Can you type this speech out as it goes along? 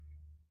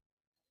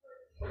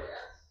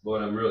Boy,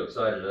 I'm real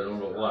excited. I don't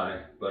know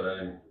why, but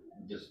I'm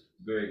just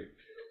very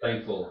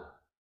thankful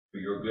for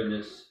your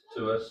goodness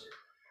to us,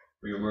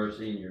 for your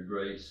mercy and your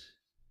grace.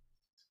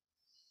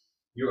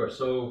 You are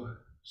so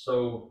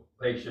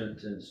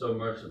patient and so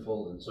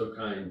merciful and so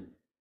kind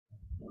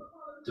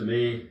to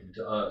me and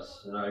to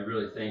us. And I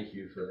really thank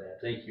you for that.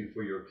 Thank you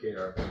for your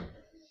care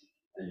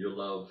and your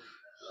love.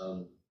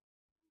 I'm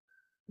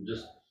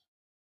just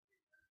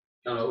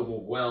kind of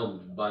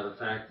overwhelmed by the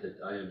fact that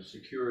I am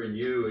secure in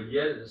you. And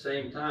yet at the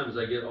same time, as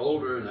I get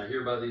older and I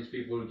hear about these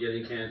people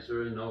getting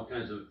cancer and all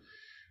kinds of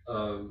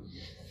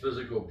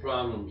physical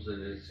problems,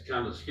 and it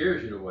kind of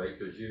scares you in a way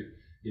because you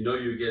know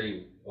you're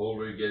getting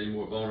older, you're getting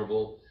more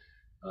vulnerable,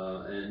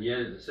 and yet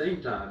at the same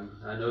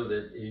time, I know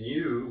that in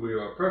you we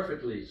are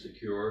perfectly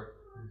secure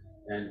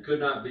and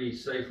could not be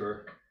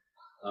safer.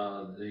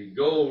 The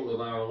goal of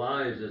our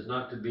lives is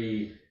not to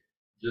be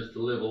just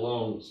to live a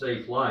long,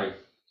 safe life,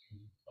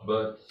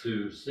 but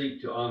to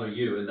seek to honor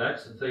you, and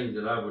that's the thing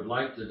that I would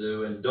like to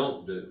do and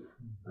don't do.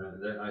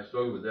 I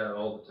struggle with that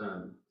all the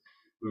time.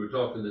 We were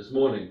talking this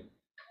morning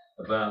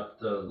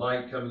about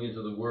light coming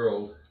into the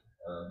world,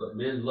 but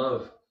men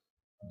love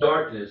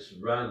darkness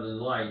rather than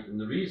light, and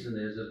the reason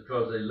is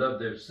because they love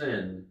their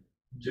sin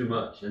too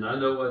much. And I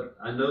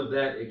know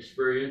that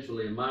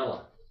experientially in my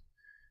life,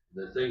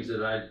 the things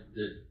that I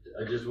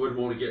just wouldn't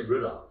want to get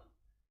rid of,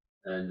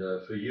 and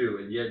for you,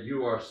 and yet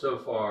you are so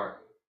far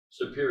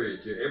superior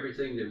to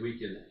everything that we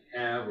can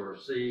have or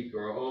seek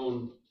or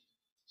own.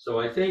 So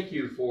I thank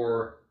you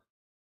for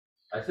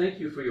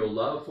your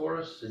love for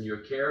us and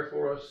your care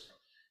for us,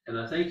 and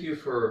I thank you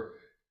for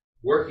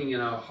working in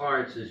our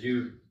hearts, as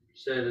you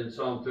said in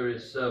Psalm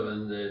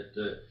 37,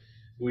 that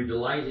we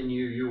delight in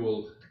you, you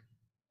will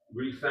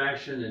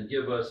refashion and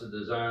give us the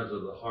desires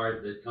of the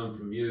heart that come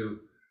from you.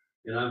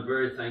 And I'm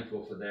very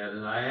thankful for that.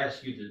 And I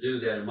ask you to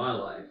do that in my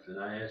life, and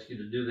I ask you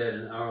to do that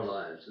in our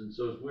lives. And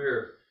so as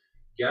we're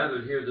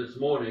gathered here this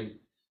morning,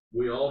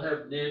 we all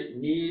have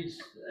needs,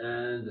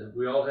 and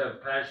we all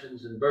have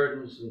passions and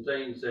burdens and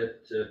things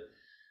that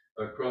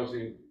are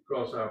crossing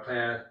across our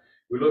path.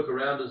 We look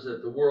around us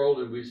at the world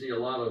and we see a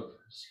lot of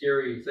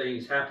scary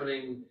things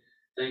happening,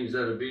 things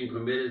that are being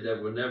permitted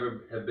that would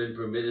never have been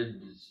permitted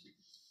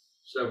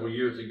several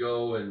years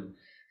ago. And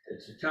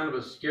it's a kind of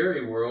a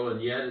scary world,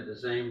 and yet at the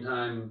same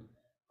time,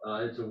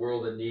 it's a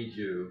world that needs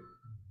you.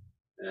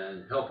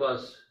 And help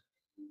us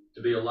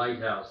to be a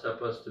lighthouse,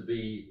 help us to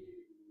be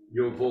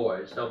your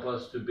voice, help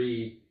us to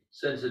be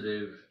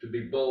sensitive, to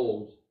be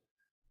bold,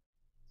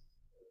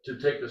 to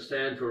take a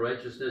stand for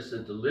righteousness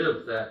and to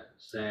live that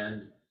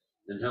stand,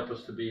 and help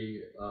us to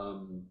be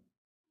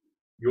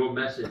your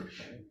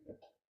message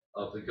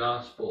of the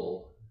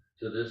gospel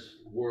to this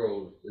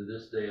world in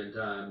this day and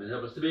time, and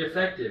help us to be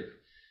effective.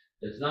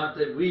 It's not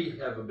that we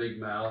have a big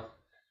mouth,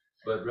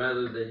 but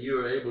rather that you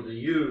are able to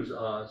use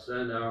us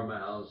and our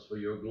mouths for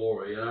your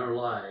glory, and our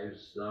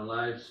lives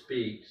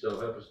speak. So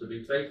help us to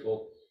be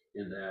faithful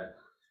in that.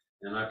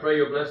 And I pray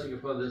your blessing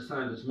upon this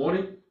time this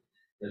morning.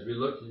 As we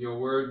look at your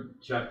word,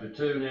 chapter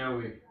 2 now,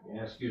 we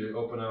ask you to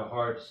open our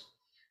hearts.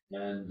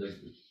 And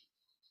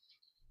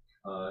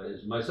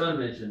as my son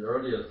mentioned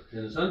earlier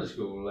in the Sunday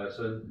school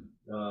lesson,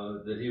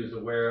 that he was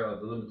aware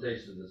of the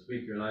limitations of the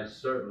speaker, and I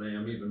certainly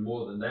am even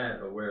more than that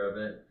aware of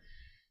it.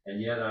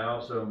 And yet I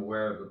also am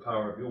aware of the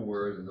power of your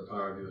word and the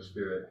power of your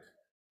spirit.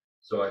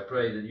 So I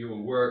pray that you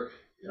will work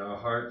in our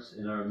hearts,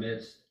 in our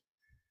midst,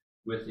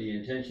 with the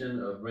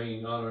intention of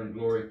bringing honor and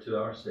glory to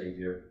our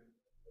Savior,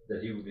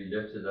 that he would be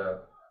lifted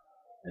up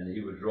and that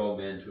he would draw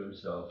men to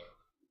himself,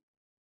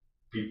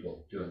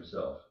 people to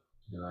himself.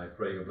 And I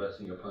pray your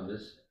blessing upon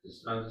this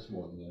time this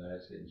morning, and I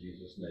ask it in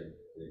Jesus' name.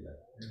 Amen.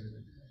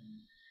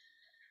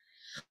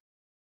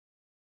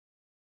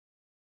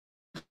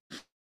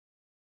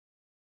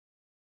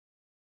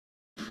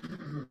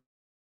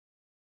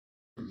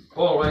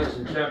 Paul writes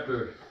in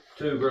chapter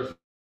 2, verse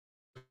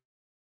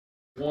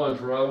 1,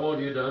 for I want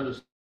you to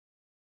understand,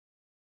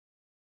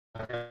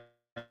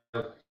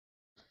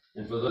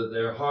 and for that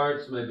their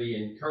hearts may be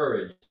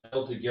encouraged,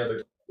 held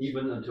together,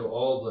 even unto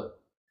all the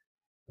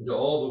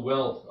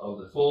wealth of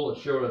the full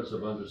assurance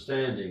of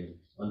understanding,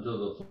 unto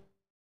the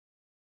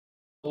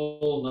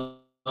full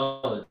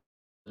knowledge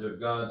of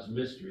God's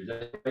mystery,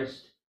 that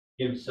Christ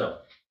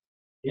himself,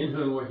 in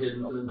whom were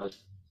hidden all the knowledge.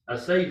 I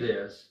say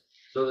this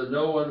so that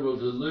no one will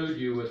delude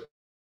you with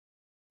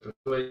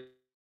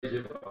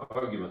persuasive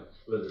arguments,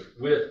 with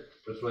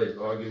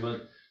persuasive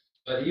argument,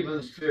 but even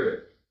the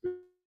Spirit,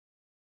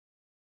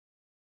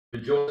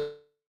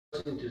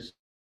 rejoicing to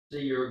see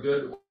your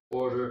good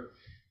order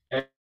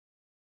and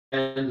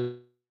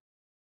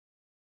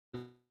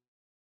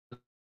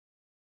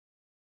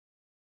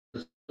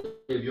of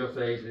your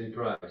faith in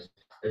Christ.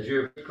 As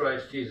you're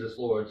Christ Jesus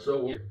Lord,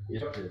 so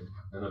instructed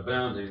and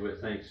abounding with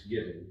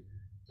thanksgiving.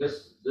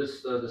 This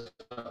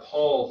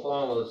Paul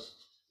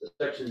follows the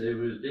section that he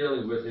was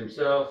dealing with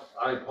himself.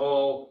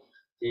 Paul,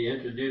 we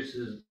introduced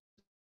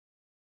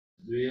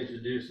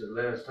it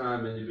last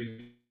time, and he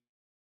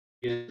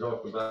began to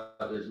talk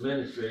about his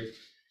ministry.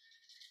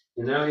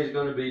 And now he's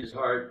going to be his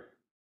heart.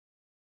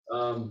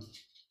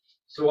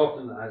 so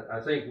often I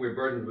think we're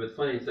burdened with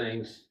funny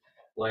things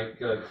like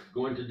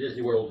going to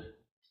Disney World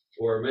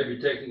or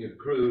maybe taking a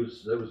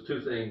cruise. There was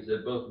two things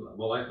that both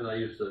my wife and I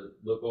used to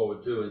look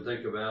forward to and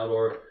think about.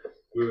 Or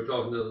we were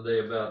talking the other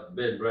day about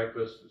bed and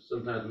breakfast.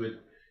 Sometimes we'd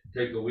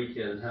take a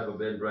weekend and have a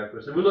bed and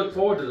breakfast, and we look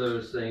forward to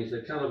those things.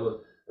 They're kind of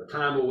a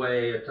time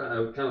away,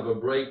 kind of a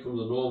break from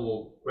the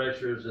normal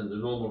pressures and the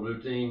normal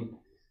routine,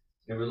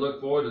 and we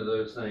look forward to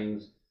those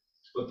things.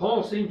 But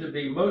Paul seemed to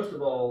be most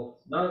of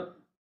all not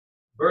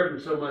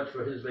burdened so much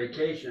for his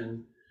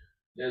vacation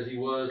as he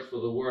was for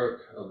the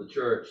work of the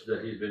church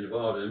that he's been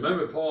involved in.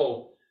 Remember,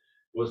 Paul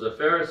was a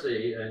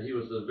Pharisee, and he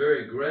was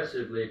very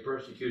aggressively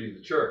persecuting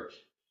the church.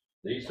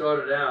 And he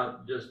started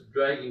out just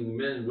dragging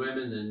men and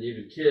women and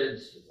even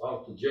kids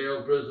off to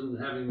jail, prison,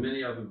 having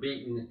many of them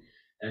beaten,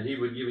 and he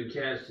would even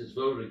cast his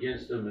vote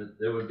against them, and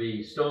they would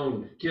be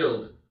stoned,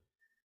 killed.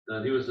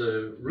 And he was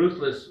a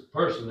ruthless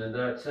person in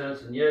that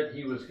sense, and yet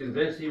he was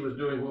convinced he was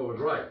doing what was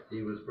right.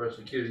 He was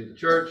persecuting the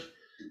church,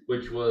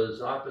 which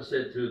was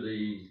opposite to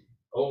the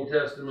Old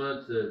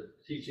Testament, the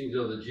teachings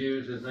of the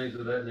Jews and things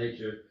of that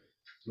nature.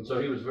 And so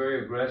he was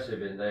very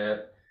aggressive in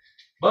that.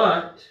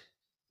 But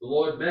the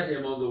Lord met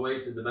him on the way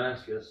to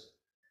Damascus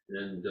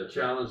and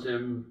challenged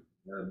him,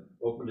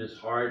 opened his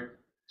heart,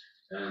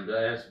 and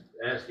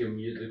asked him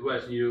the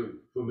question you're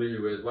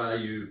familiar with: why are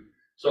you,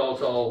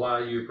 Saul, why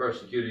are you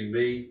persecuting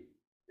me?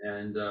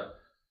 And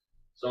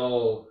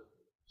Saul,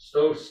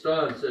 so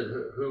stunned, said,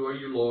 "Who are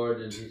you,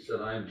 Lord?" And he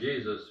said, "I am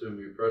Jesus, whom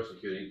you're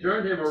persecuting." He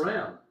turned him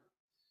around.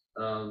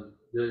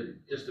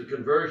 Just a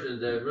conversion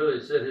that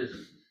really set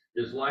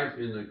his life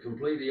in a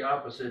completely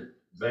opposite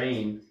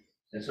vein.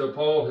 And so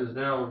Paul has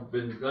now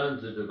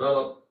begun to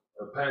develop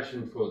a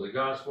passion for the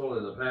gospel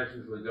and a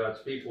passion for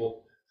God's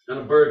people and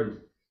a burden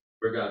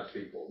for God's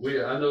people.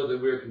 I know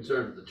that we're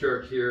concerned with the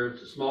church here.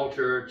 It's a small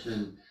church,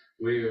 and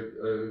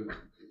we're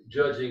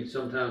judging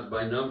sometimes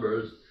by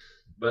numbers,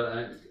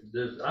 but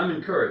I'm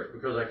encouraged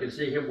because I can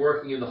see him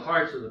working in the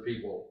hearts of the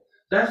people.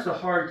 That's the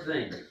hard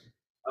thing.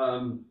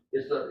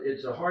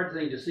 It's a hard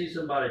thing to see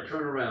somebody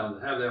turn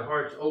around, have their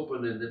hearts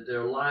open, and that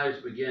their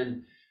lives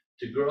begin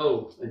to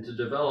grow and to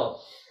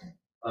develop,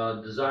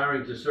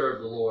 desiring to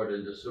serve the Lord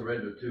and to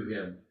surrender to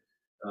Him.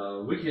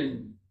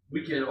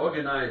 We can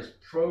organize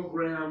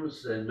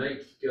programs and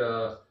make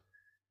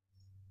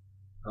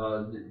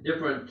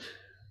different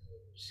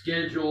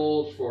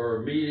schedules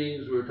for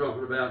meetings. We're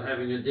talking about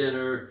having a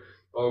dinner,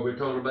 or we're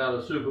talking about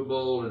a Super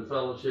Bowl and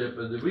fellowship,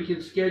 and we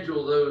can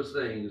schedule those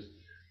things.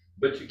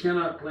 But you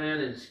cannot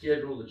plan and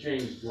schedule to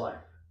change life.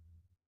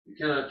 You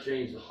cannot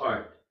change the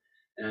heart.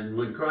 And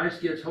when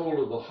Christ gets hold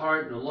of the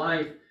heart and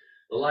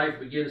the life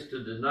begins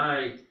to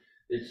deny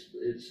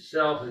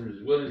itself and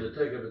is willing to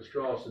take up its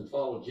cross and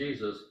follow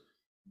Jesus.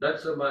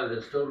 That's somebody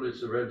that's totally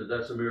surrendered.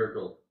 That's a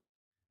miracle.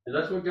 And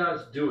that's what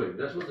God's doing.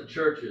 That's what the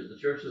church is. The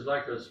church is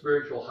like a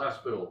spiritual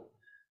hospital,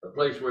 a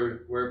place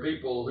where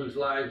people whose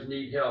lives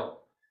need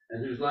help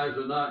and whose lives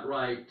are not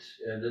right,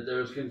 and that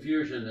there's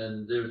confusion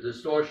and there's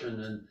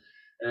distortion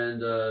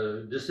and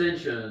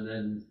dissension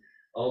and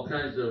all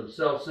kinds of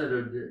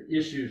self-centered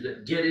issues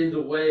that get in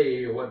the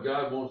way of what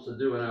God wants to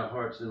do in our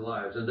hearts and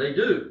lives. And they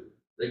do.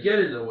 They get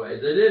in the way.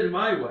 They did in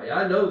my way.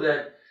 I know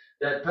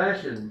that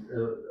passion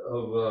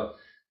of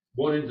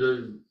wanting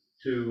to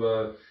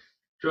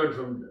turn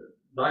from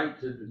light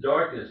to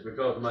darkness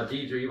because my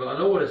deeds are evil. I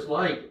know what it's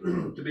like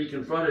to be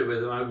confronted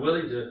with them. I'm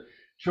willing to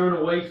turn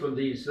away from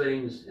these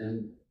things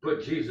and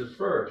put Jesus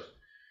first.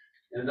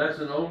 And that's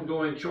an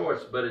ongoing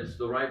choice, but it's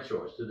the right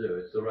choice to do.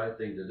 It's the right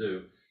thing to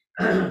do.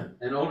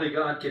 And only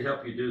God can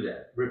help you do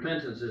that.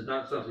 Repentance is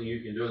not something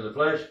you can do in the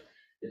flesh.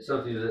 It's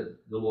something that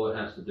the Lord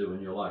has to do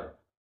in your life.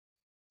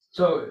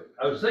 So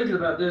I was thinking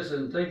about this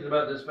and thinking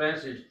about this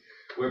passage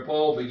where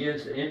Paul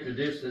begins to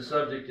introduce this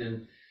subject.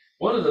 And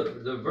one of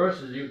the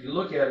verses, you can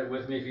look at it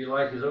with me if you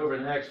like, is over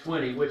in Acts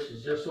 20, which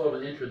is just sort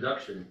of an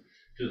introduction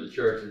to the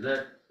church. And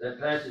that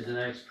passage in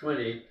Acts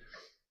 20,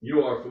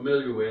 you are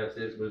familiar with.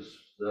 It was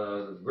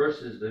the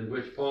verses in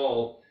which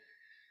Paul,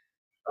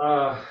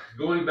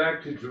 going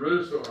back to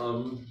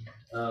Jerusalem,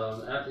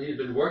 after he'd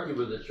been working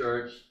with the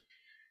church,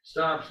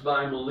 stops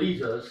by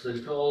Miletus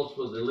and calls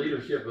for the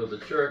leadership of the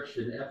church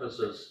in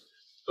Ephesus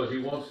because he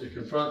wants to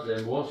confront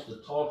them, wants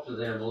to talk to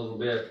them a little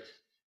bit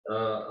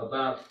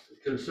about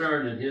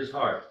concern in his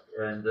heart.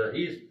 And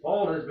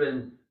Paul has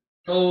been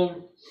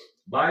told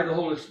by the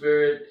Holy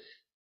Spirit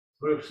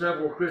through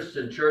several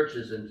Christian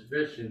churches and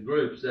Christian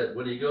groups that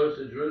when he goes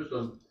to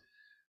Jerusalem,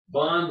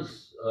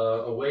 bonds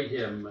await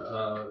him,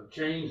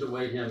 chains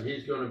await him.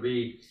 He's going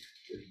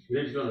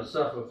to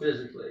suffer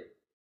physically.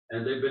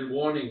 And they've been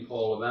warning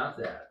Paul about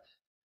that.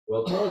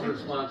 Well, Paul's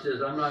response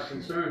is, I'm not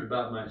concerned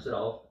about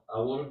myself. I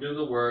want to do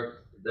the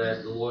work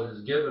that the Lord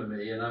has given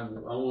me, and I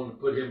want to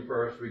put him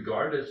first,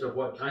 regardless of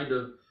what kind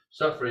of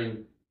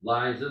suffering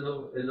lies in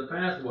the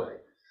pathway.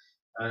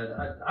 And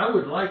I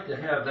would like to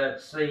have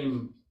that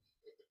same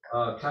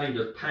kind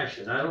of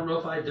passion. I don't know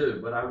if I do,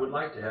 but I would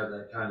like to have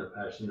that kind of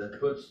passion that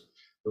puts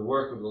the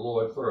work of the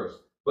Lord first.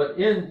 But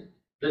in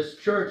this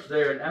church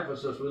there in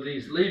Ephesus with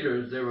these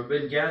leaders, they were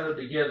been gathered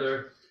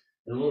together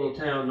in a little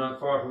town not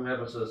far from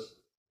Ephesus.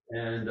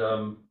 And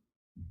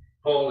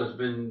Paul has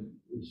been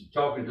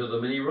talking to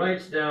them, and he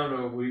writes down,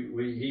 or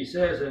he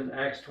says in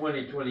Acts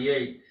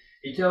 20:28,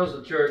 he tells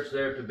the church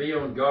there to be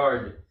on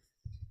guard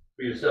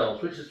for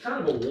yourselves, which is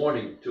kind of a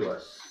warning to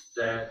us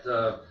that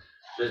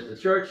that the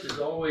church is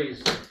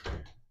always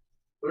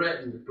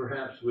threatened,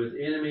 perhaps, with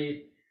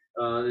enemy.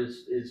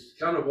 It's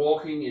kind of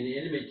walking in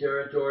enemy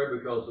territory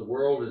because the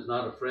world is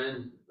not a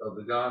friend of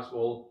the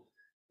gospel,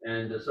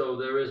 and so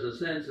there is a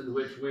sense in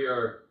which we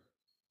are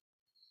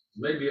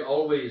maybe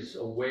always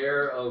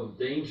aware of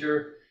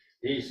danger.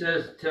 He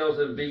tells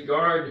them,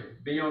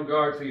 be on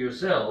guard for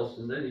yourselves,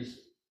 and then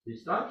he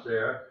stops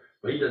there.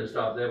 Well, he doesn't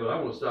stop there, but I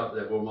want to stop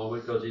there for a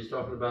moment because he's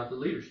talking about the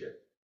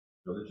leadership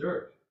of the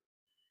church.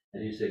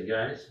 And he said,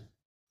 guys,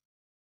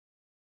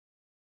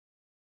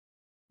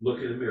 look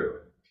in the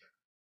mirror.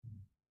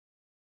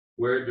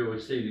 Where do we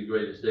see the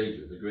greatest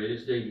danger? The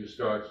greatest danger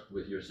starts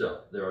with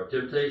yourself. There are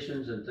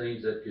temptations and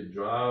things that could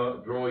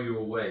draw you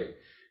away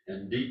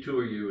and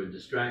detour you and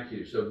distract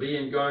you. So be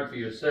on guard for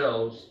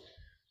yourselves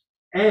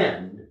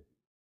and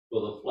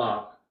for the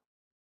flock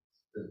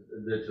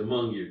that's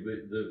among you.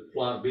 The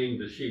flock being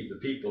the sheep, the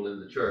people in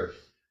the church.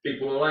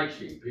 People are like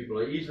sheep. People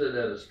are easily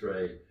led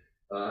astray.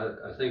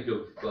 I think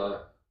of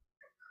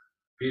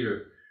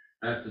Peter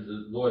after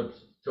the Lord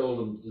told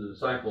him, the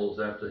disciples,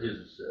 after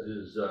his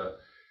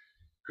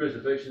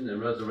crucifixion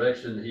and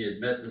resurrection, he had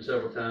met them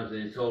several times,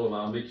 and he told them,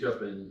 I'll meet you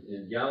up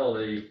in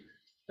Galilee.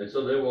 And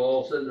so they were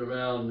all sitting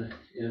around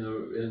in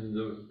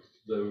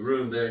the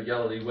room there in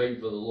Galilee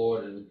waiting for the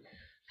Lord and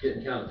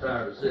getting kind of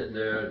tired of sitting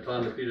there. And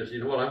finally Peter said,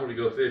 you know what, I'm going to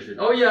go fishing.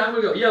 Oh yeah, I'm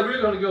going to go. Yeah, we're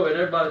going to go. And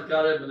everybody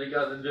got up and they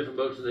got in different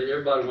boats, and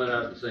everybody went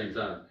out at the same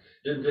time.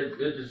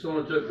 It just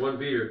only took one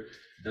Peter,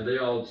 and they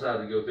all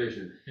decided to go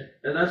fishing.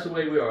 And that's the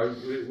way we are.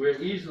 We're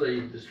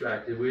easily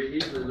distracted. We're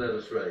easily led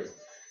astray.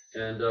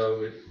 And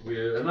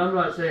and I'm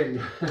not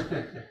saying,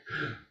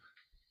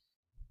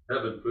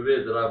 heaven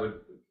forbid that I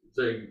would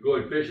say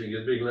going fishing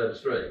is being led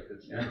astray.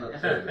 I'm not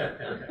saying that.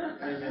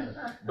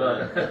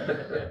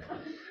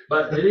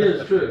 But it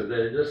is true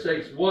that it just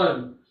takes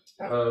one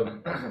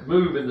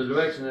move in the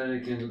direction, and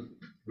it can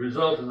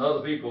result in other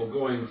people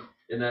going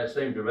in that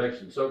same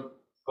direction. So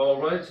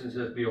Paul writes and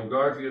says, be on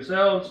guard for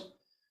yourselves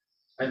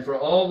and for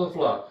all the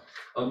flock,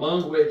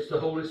 among which the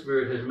Holy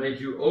Spirit has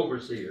made you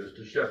overseers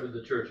to shepherd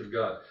the church of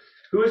God.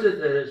 Who is it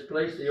that has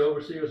placed the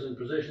overseers in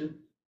position?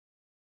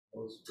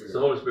 Holy Spirit. It's the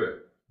Holy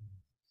Spirit.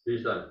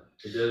 He's done it.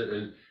 He did it.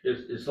 And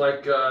it's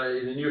like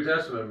in the New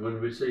Testament when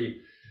we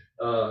see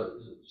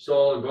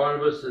Saul and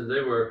Barnabas, and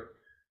they were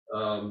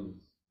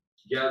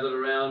gathered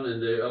around in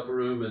the upper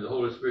room, and the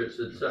Holy Spirit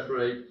said,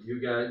 separate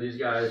these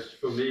guys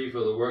from me for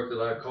the work that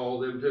I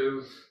called them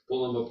to.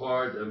 Pull them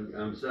apart.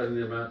 I'm sending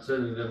them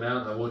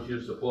out. I want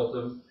you to support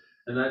them.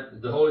 And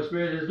that the Holy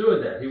Spirit is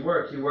doing that. He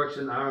works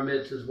in our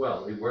midst as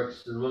well. He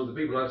works among the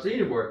people. I've seen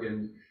him work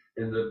in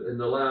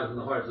the lives and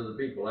the hearts of the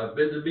people. I've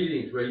been to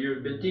meetings where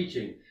you've been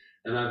teaching,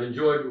 and I've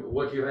enjoyed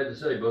what you had to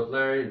say, both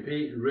Larry and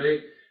Pete and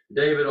Rick,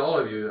 David, all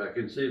of you. I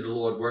can see the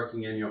Lord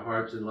working in your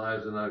hearts and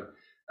lives, and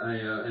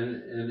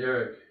and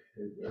Eric,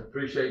 I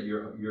appreciate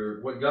your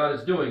what God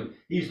is doing.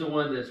 He's the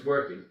one that's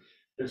working.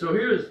 And so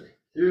here's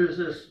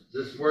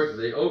this work,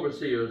 the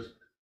overseers,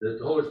 that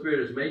the Holy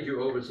Spirit has made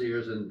you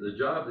overseers, and the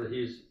job that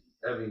he's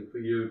having for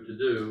you to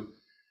do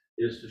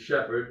is to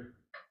shepherd,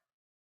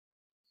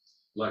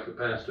 like a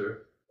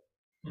pastor,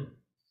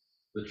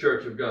 the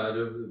church of God.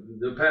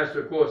 The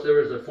pastor, of course,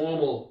 there is a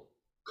formal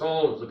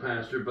call as a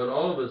pastor, but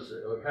all of us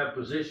have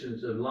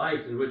positions in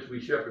life in which we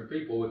shepherd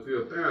people. If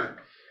you're a parent,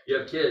 you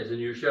have kids and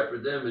you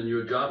shepherd them, and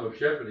your job of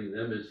shepherding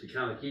them is to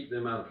kind of keep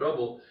them out of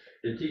trouble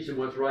and teach them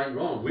what's right and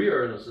wrong. We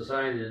are in a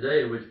society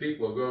today in which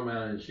people are going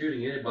around and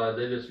shooting anybody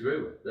they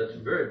disagree with. That's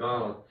very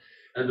violent.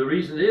 And the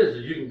reason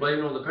is you can blame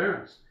it on the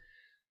parents,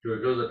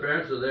 because the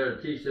parents are there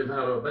to teach them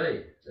how to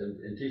obey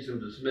and teach them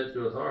to submit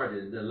to authority,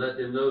 and let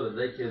them know that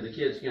the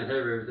kids can't have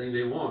everything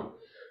they want.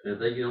 And if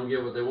they don't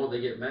get what they want,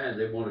 they get mad.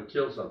 They want to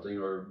kill something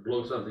or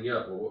blow something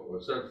up or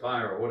set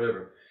fire or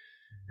whatever.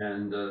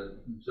 And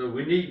so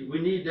we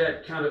need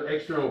that kind of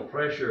external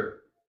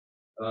pressure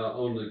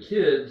on the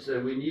kids,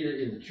 and we need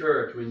it in the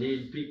church. We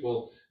need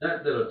people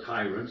not that are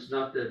tyrants,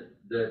 not that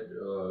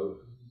the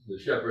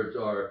shepherds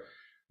are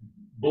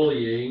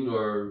bullying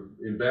or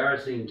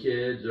embarrassing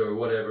kids or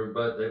whatever,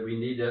 but that we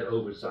need that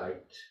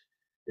oversight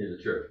in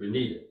the church. We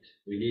need it.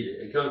 We need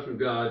it. It comes from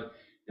God,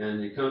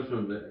 and it comes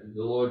from the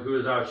Lord, who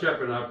is our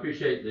shepherd. And I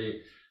appreciate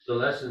the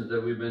lessons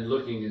that we've been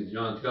looking in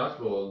John's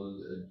Gospel,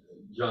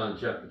 John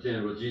chapter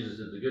 10, where Jesus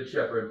is the good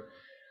shepherd,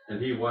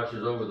 and he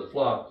watches over the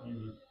flock.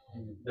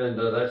 And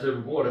that's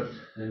important.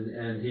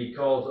 And he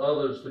calls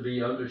others to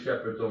be under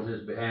shepherds on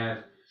his behalf,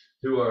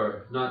 who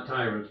are not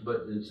tyrants,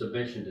 but in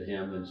submission to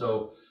him. And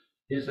so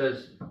he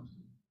says,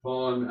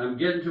 Paul, I'm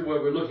getting to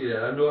what we're looking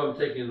at. I know I'm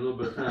taking a little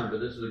bit of time, but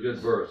this is a good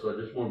verse, so I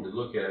just wanted to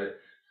look at it.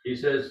 He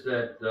says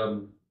that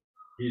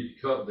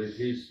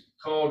he's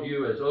called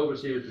you as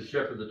overseers to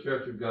shepherd the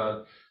church of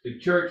God, the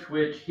church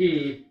which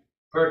he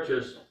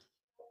purchased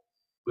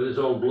with his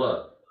own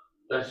blood.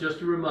 That's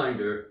just a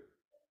reminder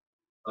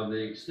of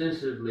the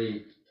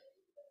extensively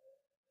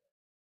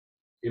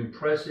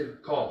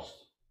impressive cost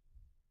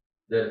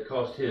that it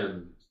cost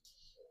him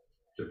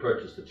to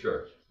purchase the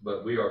church.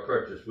 But we are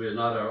purchased. We are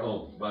not our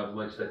own. The Bible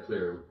makes that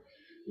clear.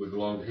 We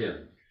belong to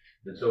him.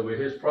 And so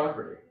we're his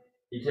property.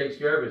 He takes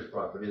care of his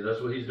property.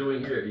 That's what he's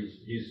doing here.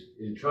 He's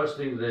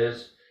entrusting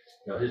this,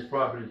 his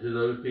property, to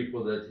those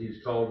people that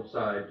he's called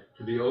aside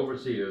to be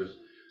overseers.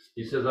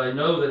 He says, I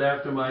know that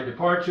after my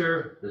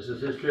departure, this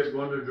is his trip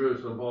going to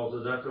Jerusalem, Paul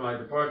says, after my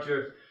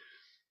departure,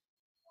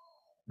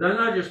 they're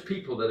not just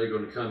people that are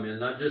going to come in,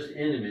 not just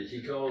enemies.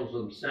 He calls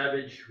them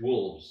savage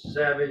wolves.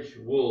 Savage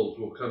wolves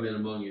will come in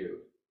among you.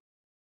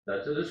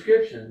 That's a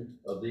description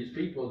of these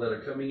people that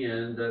are coming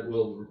in that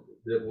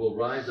will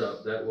rise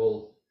up, that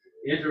will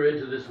enter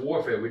into this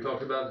warfare. We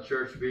talked about the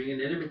church being in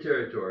enemy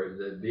territory,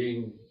 that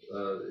being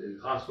in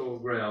hostile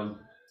ground,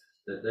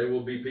 that there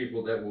will be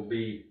people that will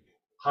be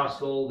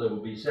hostile, there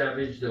will be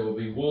savage, there will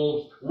be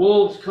wolves.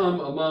 Wolves come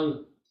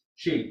among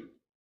sheep.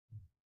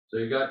 So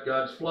you got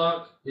God's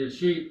flock, his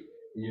sheep,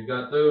 and you've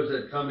got those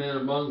that come in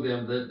among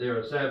them that they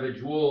are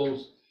savage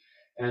wolves,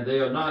 and they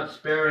are not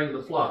sparing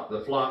the flock.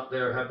 The flock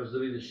there happens to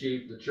be the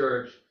sheep, the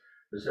church.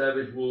 The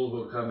savage wolves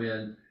will come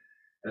in,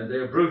 and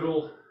they're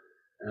brutal,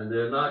 and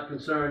they're not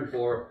concerned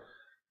for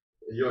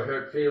your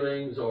hurt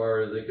feelings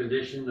or the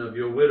condition of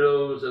your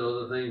widows and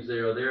other things. They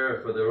are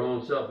there for their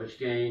own selfish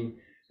gain.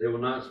 They will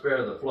not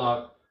spare the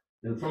flock.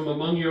 And from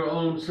among your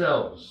own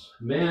selves,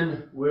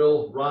 men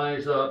will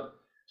rise up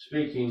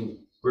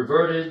speaking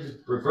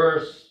perverted,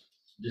 perverse,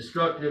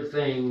 destructive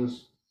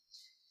things.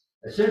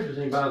 It's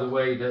interesting, by the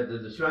way, that the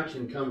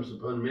distraction comes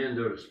upon men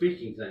that are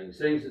speaking things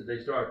that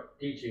they start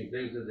teaching,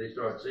 things that they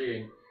start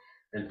seeing,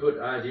 and put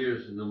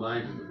ideas in the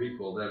minds of the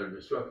people that are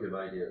destructive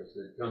ideas.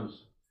 It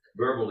comes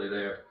verbally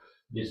there.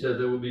 He said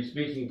they will be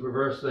speaking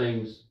perverse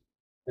things,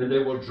 and they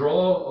will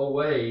draw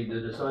away the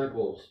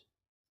disciples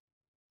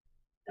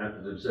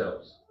after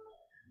themselves.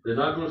 They're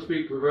not going to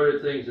speak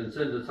perverted things and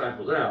send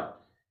disciples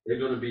out. They're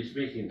going to be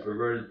speaking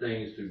perverted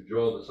things to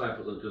draw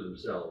disciples unto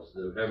themselves.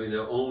 They're having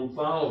their own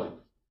following.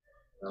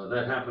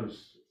 That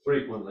happens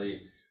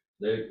frequently.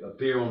 They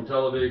appear on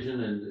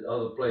television and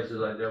other places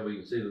like that. We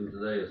can see them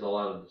today. There's a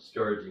lot of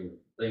discouraging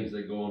things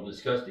that go on,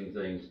 disgusting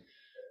things.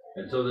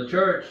 And so the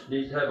church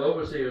needs to have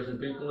overseers and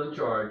people in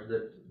charge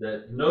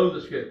that know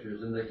the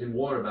scriptures and that can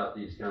warn about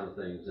these kind of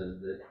things,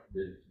 and that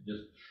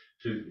just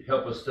to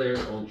help us stay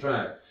on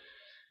track.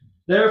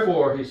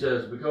 Therefore, he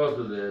says, because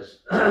of this,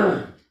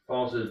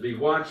 Paul says, be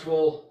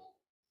watchful.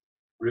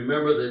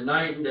 Remember that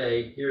night and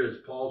day. Here is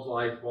Paul's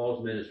life,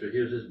 Paul's ministry.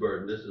 Here's his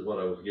burden. This is what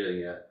I was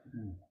getting at.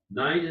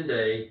 Night and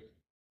day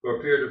for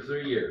a period of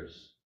 3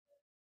 years.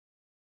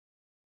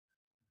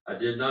 I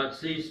did not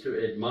cease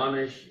to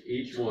admonish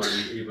each one,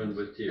 even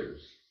with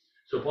tears.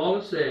 So Paul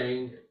is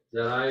saying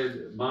that I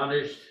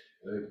admonished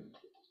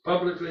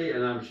publicly,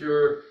 and I'm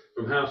sure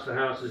from house to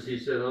house, as he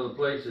said other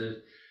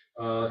places,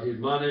 he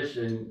admonished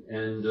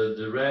and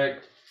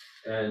direct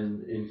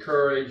and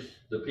encourage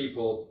the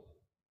people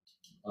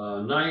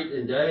night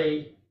and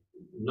day.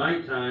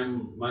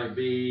 Nighttime might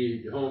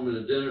be home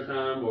at a dinner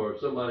time, or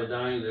somebody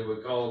dying, they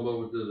would call them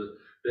over to the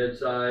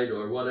bedside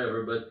or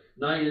whatever, but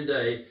night and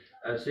day,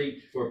 I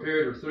seek for a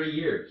period of 3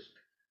 years.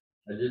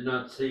 I did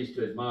not cease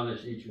to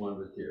admonish each one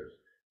with tears.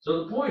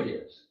 So the point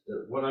is,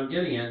 that what I'm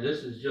getting at, this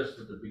is just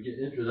at the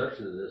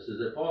introduction of this, is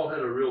that Paul had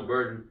a real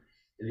burden,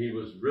 and he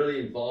was really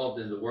involved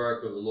in the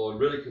work of the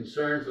Lord, really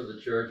concerned for the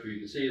church. You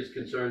can see his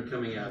concern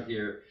coming out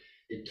here.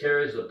 It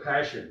carries the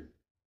passion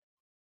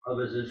of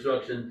his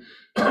instruction,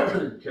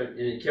 and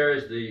it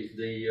carries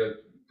the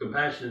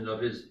compassion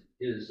of his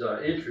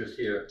interest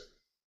here.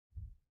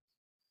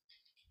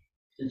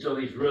 And so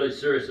he's really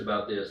serious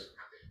about this.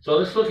 So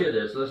let's look at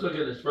this. Let's look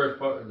at this first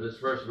part, this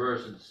first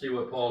verse, and see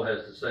what Paul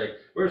has to say.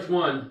 Verse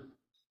 1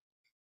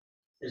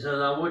 is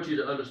that I want you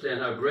to understand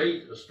how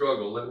great a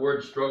struggle, that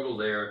word struggle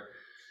there,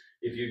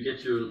 if you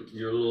get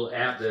your little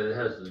app that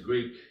has the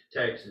Greek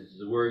text, it's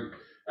the word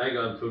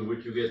agon, from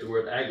which you get the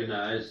word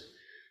agonize.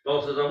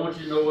 Paul says, I want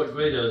you to know what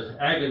great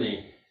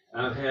agony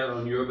I've had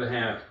on your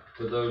behalf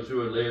for those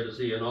who are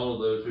Laodicea and all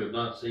of those who have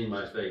not seen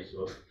my face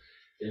or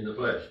in the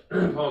flesh.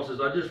 Paul says,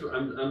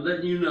 I'm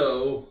letting you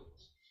know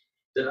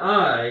that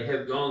I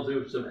have gone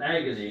through some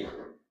agony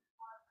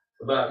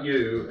about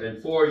you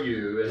and for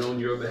you and on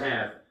your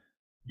behalf.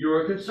 You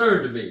are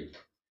concerned to me,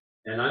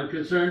 and I'm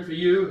concerned for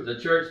you. The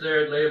church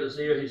there at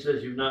Laodicea, he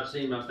says, you've not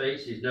seen my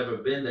face. He's never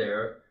been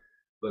there.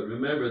 But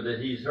remember that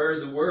he's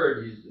heard the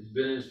word. He's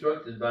been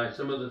instructed by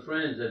some of the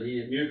friends that he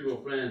had,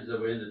 mutual friends that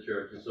were in the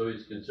church. And so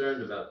he's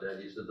concerned about that.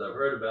 He says, I've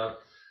heard about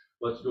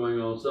what's going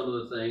on, some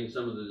of the things,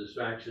 some of the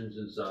distractions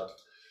and stuff.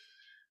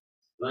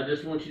 And I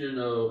just want you to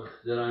know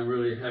that I'm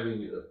really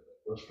having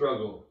a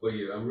struggle for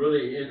you. I'm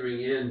really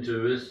entering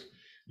into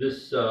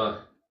this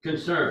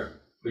concern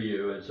for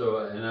you. And so,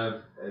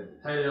 I've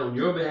had it on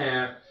your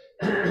behalf.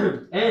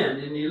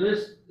 And you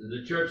list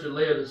the church of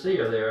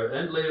Laodicea there,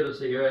 and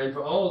Laodicea, and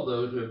for all of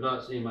those who have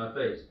not seen my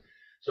face.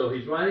 So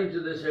he's writing to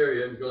this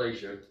area in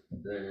Galatia,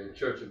 the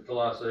church of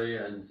Colossae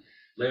and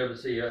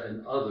Laodicea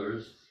and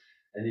others,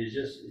 And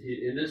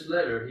in this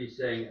letter, he's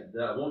saying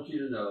that I want you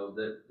to know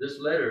that this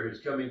letter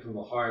is coming from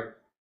the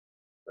heart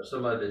of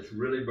somebody that's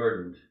really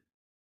burdened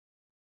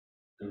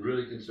and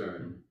really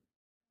concerned.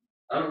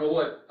 I don't know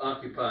what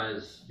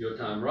occupies your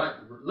time.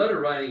 Letter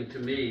writing to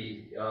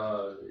me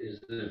is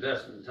an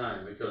investment in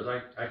time, because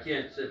I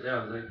can't sit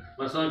down.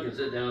 My son can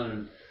sit down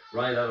and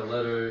write out a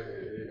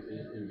letter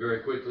very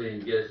quickly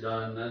and get it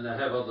done. And I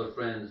have other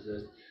friends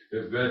that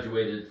have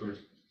graduated from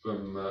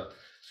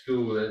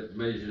school that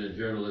majored in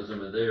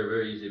journalism, and they are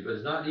very easy. But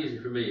it's not easy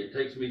for me. It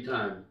takes me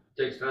time.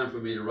 It takes time for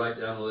me to write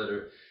down a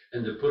letter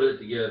and to put it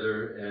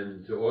together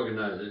and to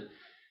organize it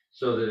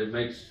so that it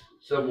makes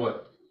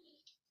somewhat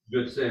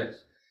good sense.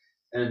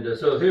 And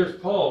so here's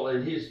Paul,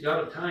 and he's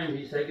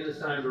taken his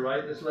time to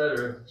write this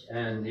letter,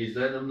 and he's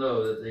letting them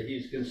know that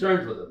he's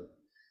concerned for them,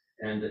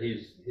 and that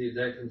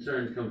that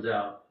concern comes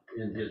out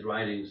in his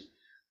writings.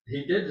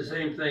 He did the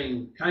same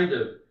thing, kind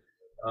of,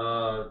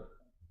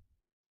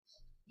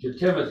 to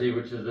Timothy,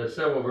 which is the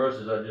several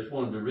verses I just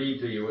wanted to read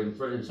to you in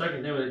 2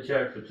 Timothy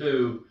chapter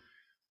 2,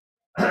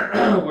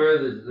 where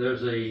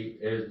there's a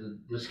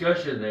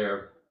discussion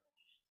there.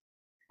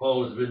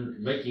 Paul has been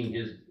making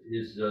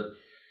his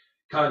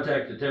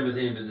contact to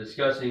Timothy and been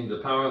discussing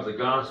the power of the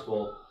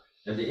gospel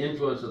and the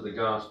influence of the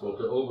gospel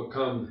to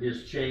overcome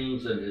his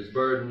chains and his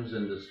burdens,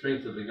 and the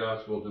strength of the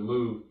gospel to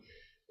move,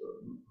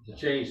 to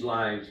change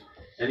lives.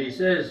 And he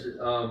says,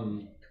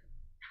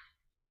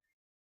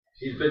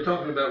 he's been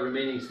talking about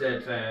remaining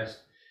steadfast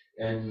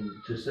and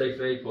to stay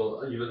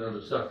faithful even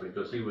under suffering,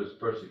 because he was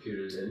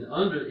persecuted.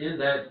 And in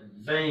that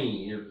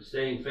vein of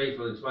staying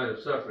faithful in spite of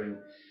suffering,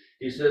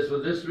 he says, for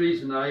this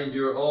reason I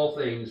endure all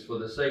things for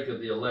the sake of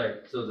the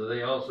elect, so that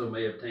they also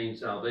may obtain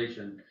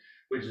salvation,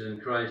 which is in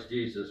Christ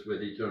Jesus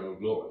with eternal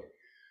glory.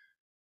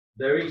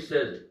 There he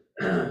says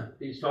it.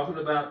 He's talking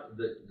about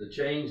the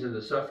chains and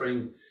the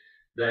suffering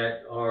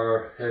that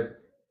have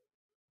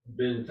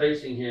been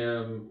facing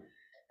him.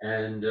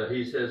 And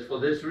he says,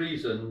 for this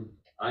reason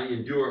I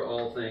endure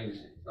all things.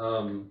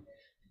 The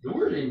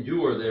word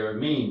endure there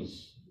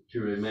means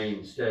to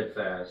remain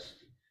steadfast,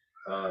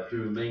 to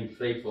remain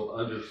faithful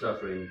under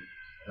suffering,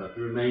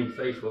 to remain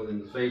faithful in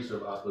the face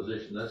of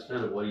opposition. That's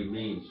kind of what he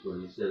means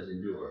when he says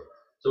endure.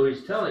 So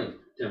he's telling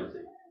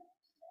Timothy,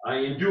 I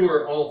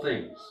endure all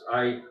things.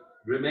 I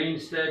remain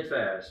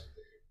steadfast.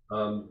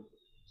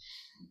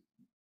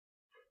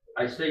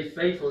 I stay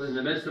faithful in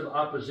the midst of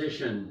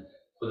opposition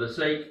for the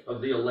sake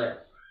of the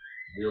elect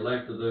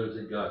of those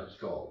that God has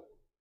called,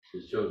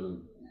 has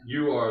chosen.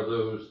 You are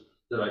those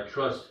that I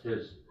trust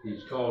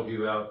he's called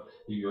you out.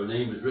 Your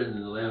name is written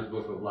in the Lamb's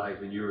Book of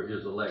Life, and you're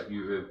his elect.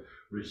 You have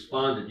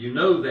responded. You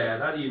know that.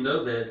 How do you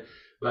know that?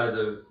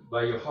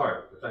 By your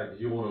heart. The fact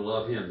that you want to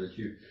love him,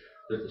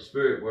 that the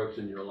Spirit works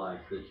in your life,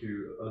 that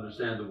you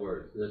understand the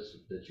word,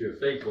 that you're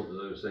faithful to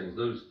those things.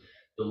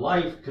 The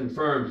life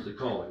confirms the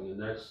calling, and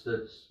that's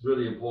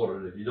really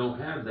important. If you don't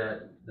have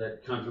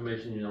that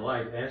confirmation in your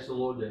life, ask the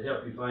Lord to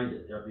help you find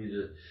it, help you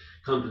to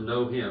come to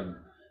know him,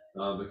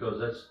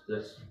 because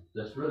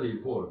that's really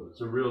important.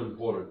 It's a real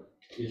important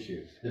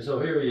issue. And so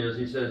here he is.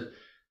 He says,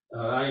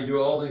 I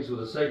endure all things for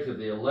the sake of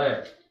the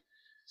elect,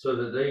 so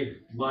that they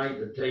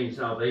might obtain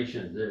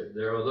salvation.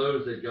 There are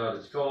those that God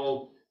has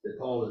called, that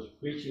Paul is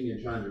preaching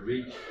and trying to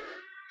reach,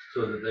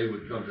 so that they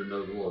would come to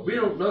know the Lord. We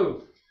don't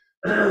know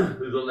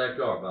who the elect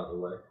are, by the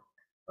way,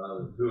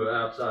 who are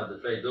outside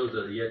the faith, those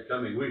that are yet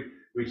coming.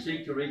 We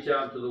seek to reach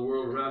out to the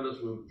world around us.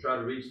 We try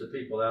to reach the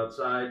people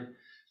outside,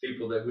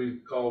 people that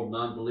we've called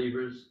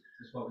non-believers.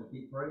 That's why we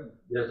keep praying.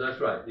 Yes,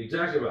 that's right.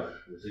 Exactly right.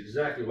 That's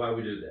exactly why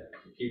we do that.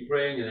 We keep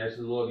praying and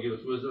asking the Lord to give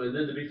us wisdom, and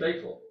then to be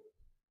faithful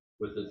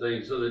with the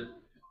things, so that,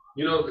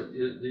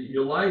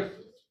 your life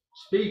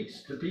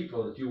speaks to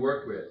people that you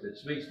work with. It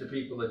speaks to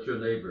people that your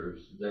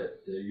neighbors that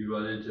you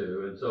run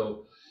into. And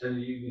so,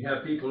 and you can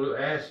have people who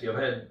ask you. I've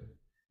had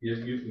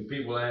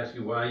people ask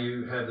you why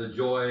you have the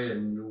joy,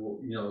 and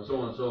so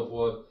on and so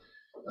forth.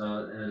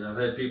 And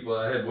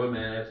I had one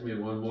man ask me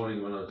one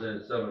morning when I was in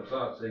at 7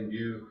 o'clock, saying,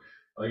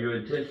 are you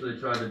intentionally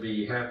trying to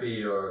be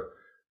happy or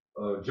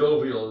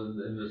jovial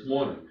in this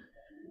morning?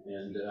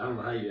 And I don't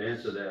know how you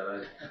answer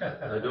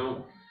that. I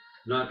don't.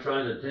 Not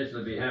trying to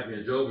intentionally be happy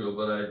and jovial,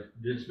 but I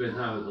did spend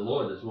time with the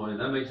Lord this morning.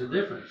 That makes a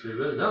difference. It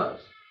really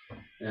does.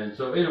 And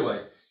so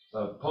anyway,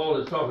 Paul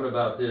is talking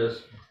about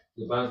this,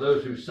 about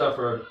those who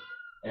suffer,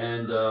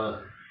 and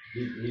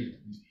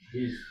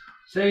he's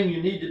saying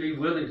you need to be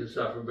willing to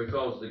suffer,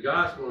 because the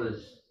gospel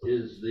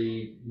is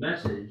the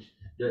message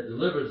that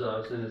delivers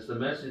us, and it's the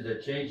message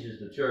that changes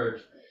the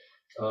church.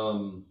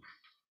 God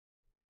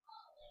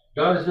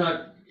is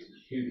not.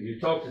 You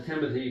talk to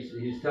Timothy,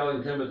 he's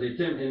telling Timothy,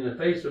 in the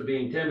face of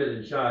being timid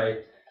and shy,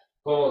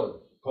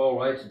 Paul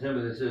writes to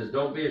Timothy, says,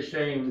 don't be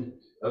ashamed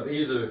of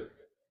either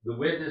the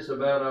witness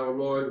about our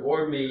Lord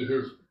or me,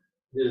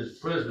 his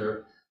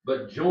prisoner,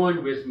 but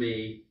join with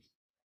me,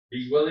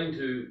 be willing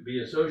to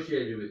be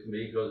associated with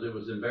me, because it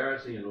was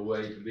embarrassing in a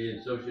way to be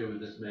associated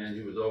with this man.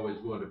 He was always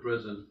going to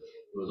prison,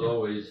 was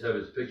always have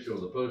his picture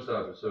on the post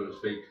office, so to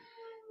speak.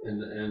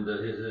 And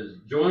he says,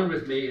 join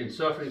with me in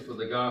suffering for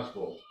the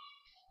gospel.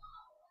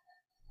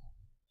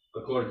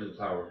 according to the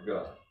power of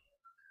God.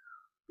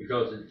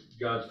 Because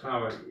God's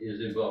power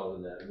is involved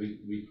in that.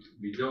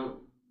 We don't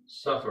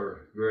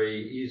suffer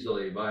very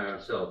easily by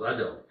ourselves. I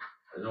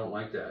don't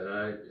like that.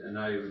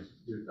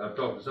 I've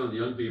talked to some of the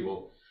young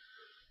people,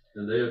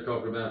 and they are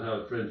talking about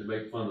how friends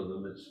make fun of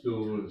them at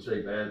school and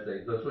say bad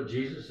things. That's what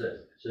Jesus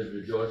said. He said,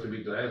 rejoice and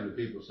be glad when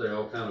people say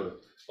all kind of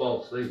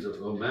false things,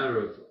 all manner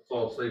of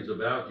false things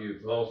about you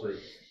falsely.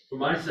 For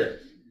my sake,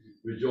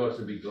 rejoice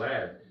and be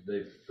glad.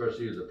 They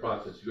persecuted the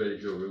prophets, great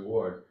is your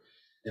reward.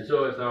 And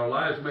so if our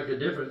lives make a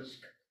difference,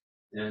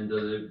 and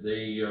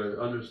they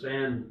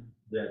understand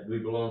that we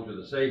belong to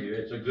the Savior,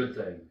 it's a good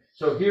thing.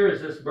 So here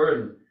is this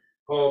burden.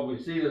 Paul, we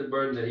see this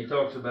burden that he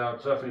talks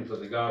about, suffering for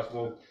the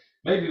gospel.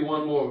 Maybe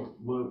one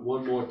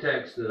more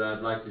text that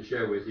I'd like to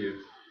share with you.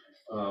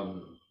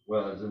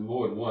 Well, there's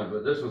more than one,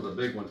 but this was a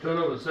big one. Turn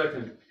over to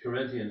 2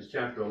 Corinthians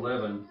chapter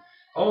 11.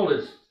 Paul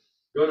is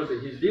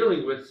he's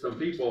dealing with some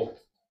people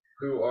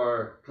who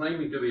are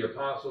claiming to be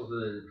apostles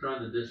and they're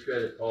trying to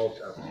discredit Paul's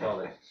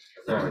apostolic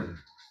authority.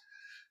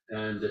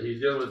 And he's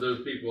dealing with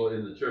those people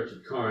in the church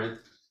at Corinth.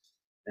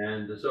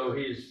 And so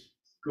he's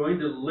going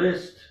to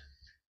list,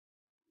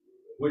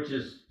 which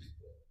is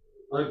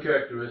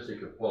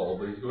uncharacteristic of Paul,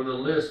 but he's going to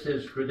list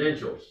his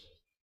credentials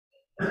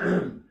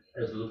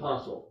as an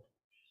apostle.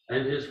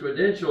 And his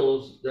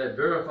credentials that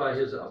verify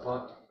his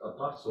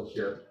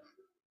apostleship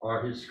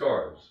are his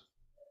scars.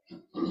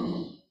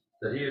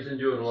 That he has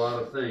endured a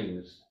lot of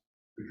things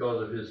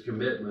because of his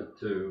commitment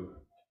to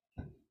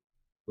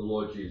the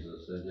Lord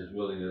Jesus and his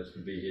willingness to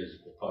be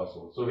his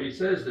apostle. So he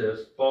says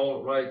this,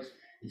 Paul writes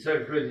in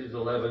 2 Corinthians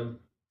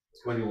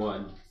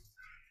 11:21,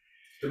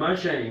 to my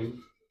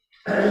shame,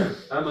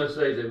 I must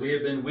say that we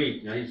have been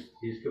weak. Now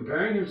he's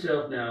comparing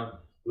himself now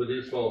with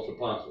these false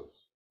apostles.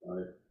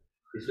 Right?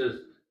 He says,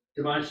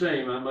 to my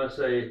shame, I must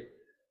say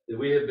that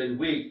we have been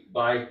weak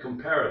by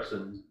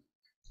comparison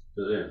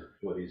to them,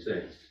 is what he's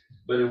saying.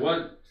 But in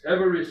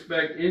whatever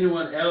respect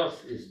anyone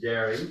else is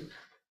daring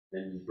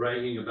and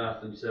bragging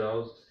about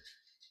themselves,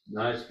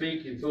 now I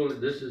speak in foolish.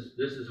 This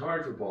is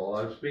hard for Paul.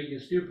 I'm speaking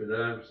stupid.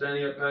 And I'm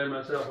standing up patting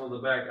myself on the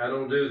back. I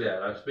don't do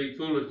that. I speak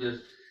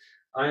foolishness.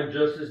 I am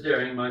just as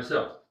daring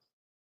myself.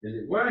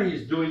 And why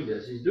he's doing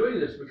this? He's doing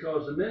this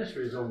because the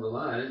ministry is on the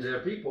line, and there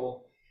are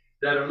people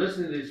that are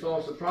listening to these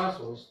false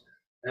apostles,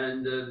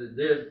 and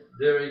they're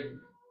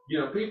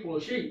people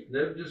are sheep.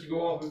 They'll just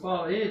go off and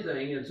follow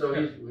anything. And so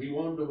he's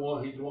wanting to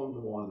warn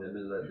them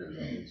and let them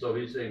know. And so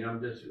he's saying, I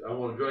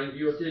want to draw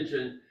your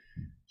attention,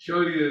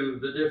 show you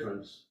the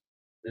difference.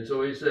 And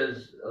so he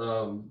says,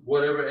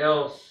 whatever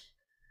else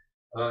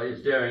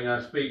is daring,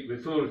 I speak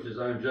with foolishness.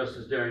 I'm just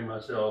as daring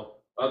myself.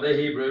 Are they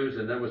Hebrews?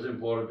 And that was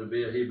important to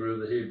be a Hebrew,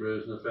 the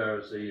Hebrews and the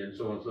Pharisee and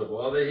so on and so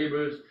forth. Are they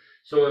Hebrews?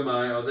 So am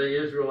I. Are they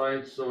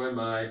Israelites? So am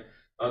I.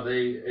 Are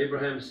they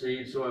Abraham's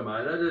seed? So am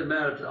I. That doesn't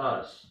matter to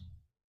us.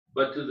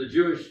 But to the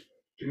Jewish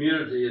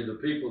community and the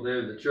people there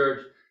in the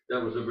church,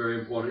 that was a very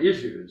important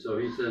issue. And so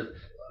he says,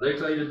 they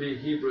claim to be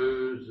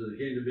Hebrews, they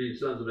claim to be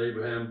sons of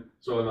Abraham,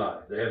 so am I.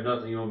 They have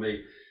nothing on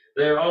me.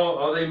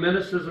 Are they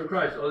ministers of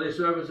Christ? Are they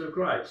servants of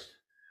Christ?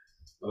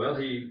 Well,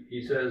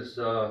 he says,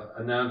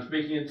 and now I'm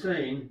speaking and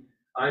saying,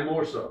 I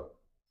more so,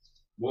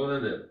 more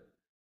than them.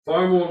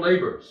 Far more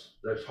laborers,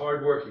 that's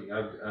hard working.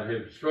 I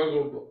have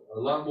struggled a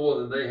lot more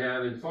than they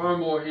have, in far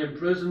more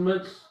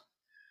imprisonments,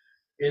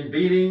 in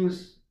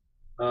beatings,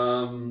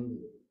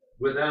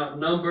 without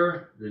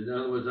number. In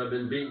other words, I've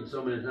been beaten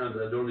so many times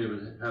I don't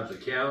even have to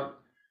count.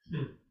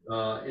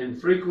 In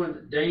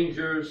frequent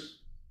danger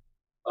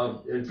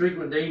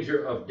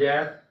of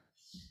death.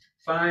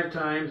 5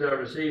 times I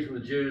received from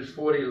the Jews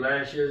 40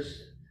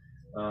 lashes.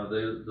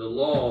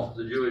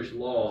 The Jewish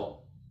law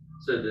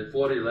said that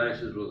 40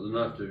 lashes was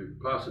enough to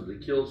possibly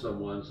kill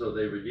someone, so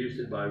they reduced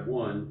it by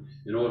 1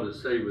 in order to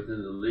stay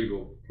within the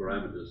legal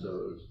parameters. So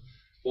it was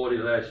 40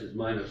 lashes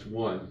minus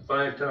 1.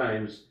 5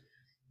 times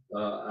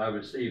I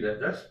received that.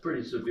 That's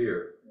pretty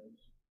severe.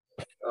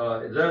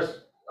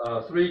 Thus,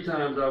 3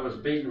 times I was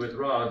beaten with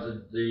rods.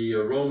 The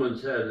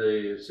Romans had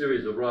a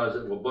series of rods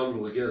that were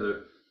bundled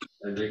together,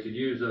 and they could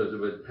use those.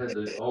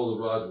 All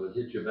the rods would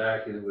hit your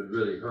back, and it would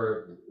really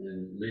hurt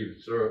and leave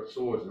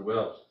sores and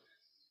welts.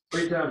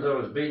 3 times I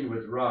was beaten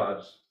with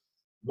rods.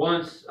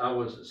 Once I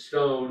was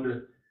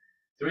stoned.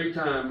 3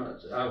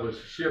 times I was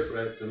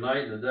shipwrecked. The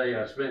night and the day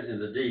I spent in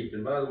the deep.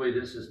 And by the way,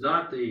 this is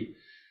not the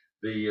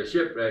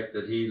shipwreck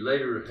that he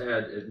later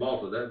had at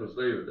Malta. That was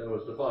later. That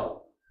was the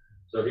fall.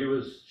 So he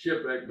was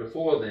shipwrecked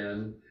before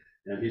then,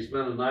 and he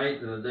spent a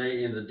night and a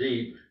day in the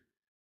deep.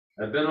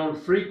 I've been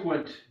on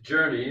frequent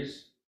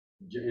journeys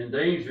in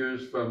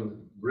dangers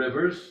from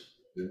rivers.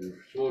 The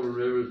shorter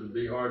rivers would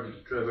be hard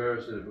to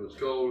traverse, and if it was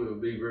cold, it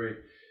would be very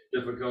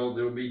difficult.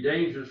 There would be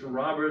dangers from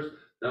robbers.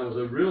 That was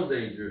a real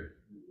danger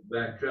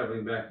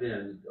traveling back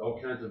then.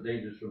 All kinds of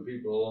dangers from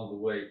people along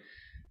the way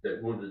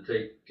that wanted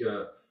to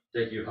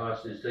take you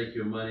hostage, take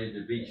your money,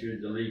 to beat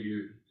you, to leave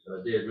you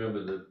dead.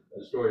 Remember the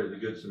story of the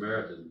Good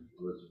Samaritan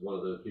was one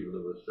of those people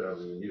that was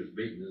traveling, and he was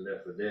beaten and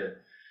left for dead.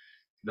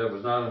 That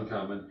was not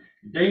uncommon.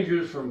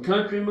 Dangers from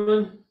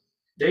countrymen,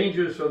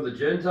 dangers from the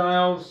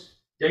Gentiles,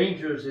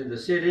 dangers in the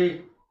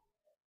city,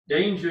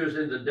 dangers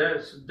in the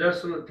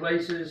desolate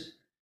places,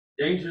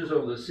 dangers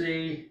on the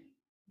sea,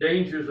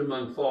 dangers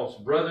among false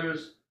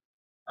brothers.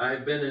 I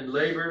have been in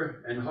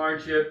labor and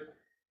hardship,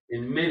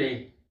 in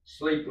many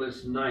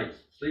sleepless nights.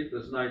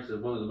 Sleepless nights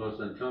is one of the most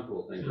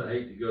uncomfortable things. I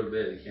hate to go to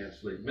bed and can't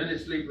sleep. Many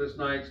sleepless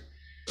nights.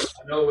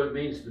 I know what it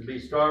means to be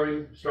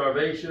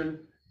starvation,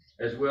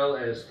 as well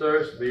as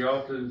thirst. Be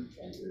often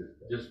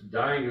just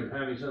dying of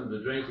having something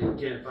to drink and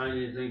can't find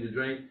anything to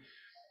drink.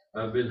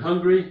 I've been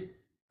hungry.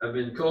 I've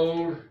been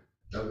cold.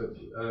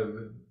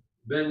 I've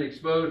been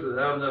exposed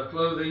without enough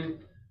clothing.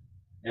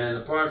 And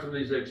apart from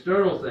these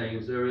external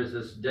things, there is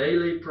this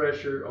daily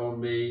pressure on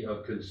me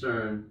of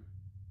concern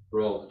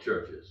for all the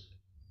churches.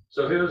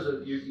 So here's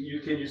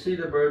can you see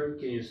the burden?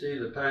 Can you see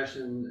the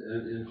passion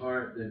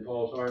in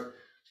Paul's heart?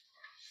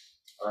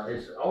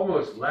 It's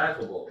almost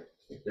laughable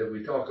that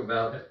we talk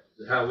about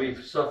how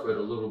we've suffered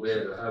a little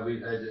bit, or how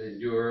we've had to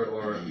endure,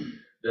 or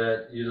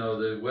that,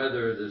 the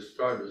weather is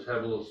starting to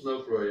have a little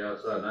snow flurry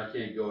outside and I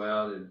can't go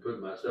out and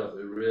put myself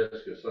at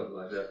risk or something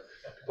like that.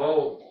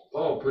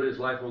 Paul put his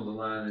life on the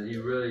line, and he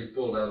really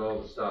pulled out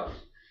all the stops.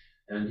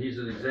 And he's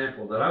an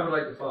example that I would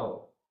like to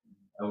follow.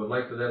 I would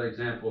like for that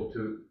example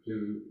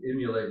to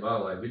emulate my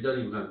life. It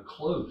doesn't even come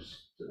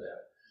close to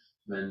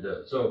that. And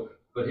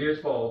but here's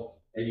Paul,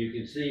 and you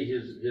can see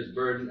his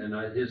burden and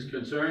his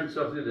concern,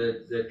 something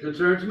that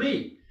concerns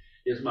me.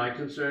 Is my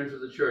concern for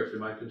the church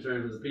and my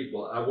concern for the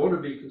people. I want to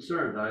be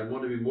concerned. I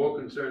want to be more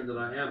concerned than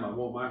I am. I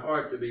want my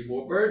heart to be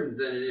more burdened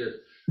than it is.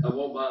 I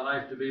want my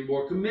life to be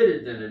more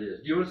committed than it is.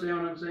 Do you understand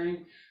what I'm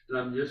saying? And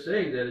I'm just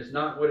saying that it's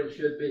not what it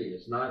should be.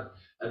 It's not,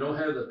 I don't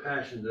have the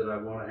passion that I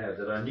want to have,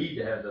 that I need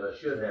to have, that I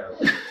should have.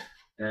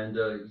 And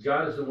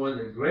God is the one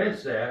that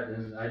grants that,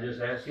 and I just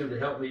ask him to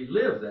help me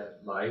live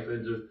that life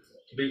and to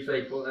be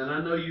faithful. And I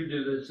know you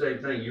do the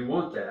same thing. You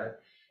want that.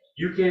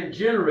 You can't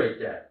generate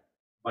that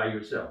by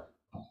yourself.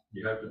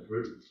 You have to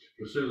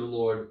pursue the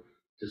Lord,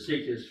 to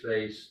seek his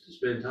face, to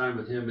spend time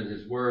with him and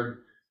his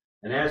word,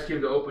 and ask him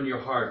to open your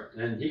heart.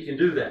 And he can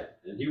do that,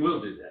 and he will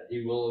do that.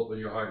 He will open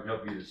your heart and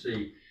help you to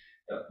see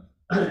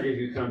if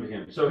you come to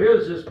him. So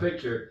here's this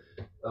picture,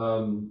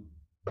 and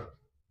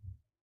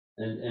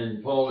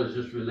Paul is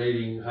just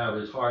relating how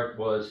his heart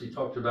was. He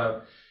talked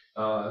about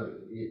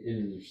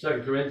in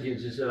 2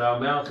 Corinthians, he said, our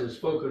mouth has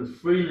spoken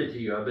freely to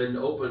you. I've been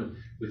open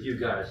with you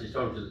guys. He's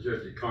talking to the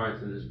church at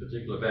Corinth in this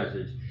particular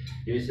passage.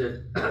 And he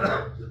said,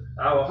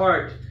 our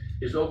heart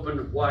is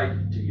open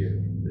wide to you.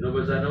 In other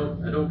words, I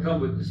don't come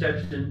with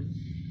deception.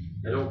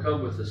 I don't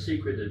come with a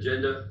secret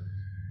agenda.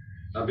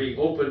 I'm being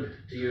open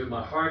to you.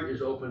 My heart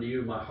is open to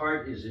you. My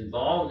heart is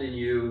involved in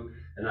you,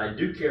 and I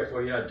do care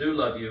for you. I do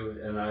love you,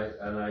 and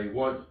I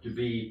want to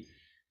be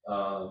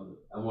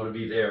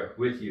there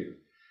with you.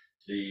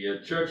 The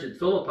church at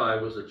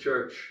Philippi was a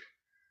church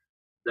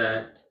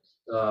that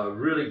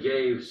really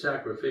gave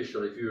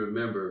sacrificially, if you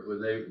remember,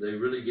 when they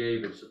really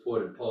gave and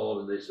supported Paul,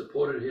 and they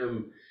supported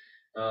him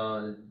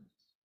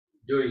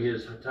during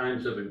his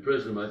times of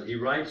imprisonment. He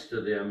writes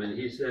to them, and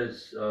he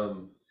says,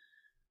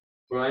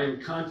 for I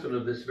am confident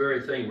of this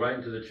very thing,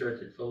 writing to the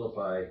church at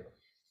Philippi.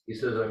 He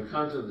says, I'm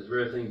confident of this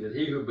very thing, that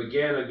he who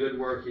began a good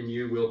work in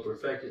you will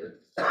perfect it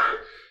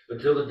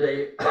until the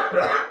day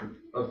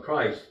of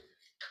Christ.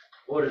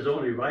 What is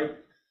only right?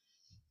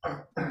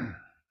 I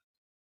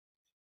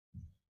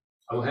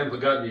haven't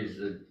forgotten these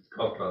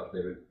cough drops,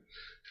 David.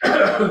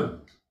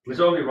 It's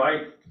only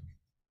right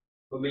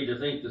for me to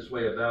think this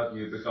way about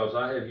you because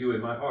I have you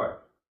in my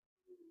heart.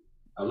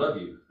 I love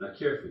you and I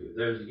care for you.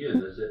 There's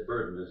that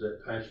burden, there's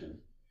that passion.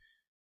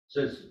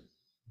 Since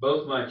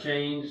both my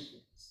chains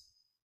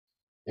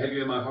have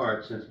you in my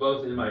heart, since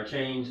both in my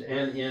chains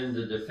and in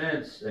the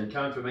defense and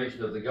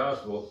confirmation of the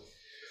gospel,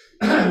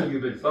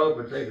 you've been fellow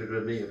partakers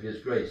with me of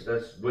his grace.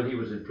 That's when he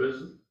was in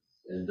prison,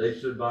 and they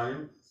stood by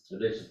him,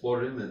 and they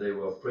supported him, and they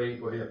were praying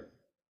for him.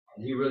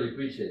 And he really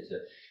appreciates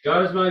that.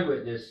 God is my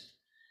witness,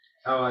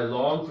 how I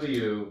long for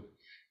you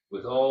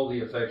with all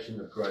the affection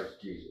of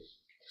Christ Jesus.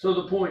 So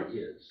the point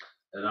is,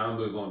 and I'll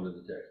move on to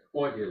the text. The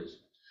point is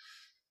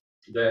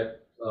that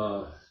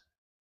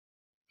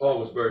Paul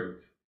was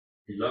burdened.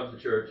 He loved the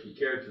church. He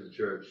cared for the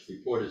church.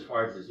 He poured his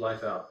heart, his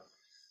life out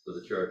for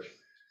the church.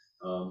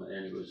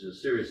 And it was a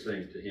serious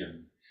thing to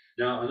him.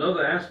 Now,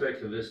 another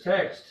aspect of this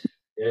text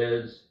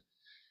is,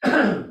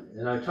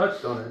 and I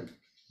touched on it,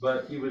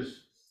 but he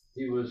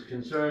was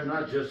concerned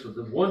not just with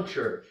the one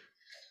church,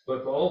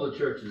 but for all the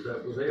churches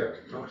that were there.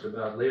 It talks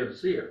about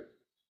Laodicea.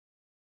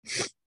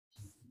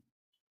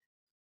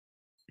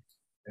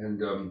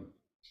 And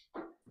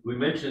we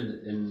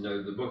mentioned in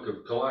the book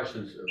of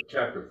Colossians,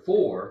 chapter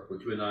 4,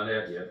 which we're not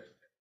at yet,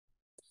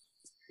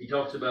 he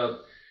talks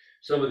about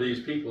some of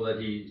these people that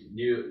he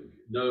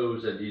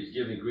knows, and he's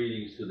giving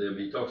greetings to them.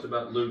 He talks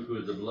about Luke, who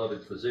is the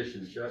beloved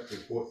physician, chapter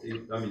 4,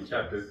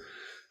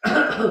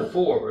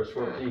 verse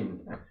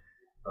 14.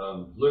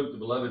 Luke, the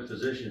beloved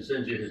physician,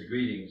 sends you his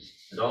greetings,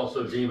 and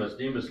also Demas.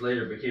 Demas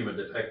later became a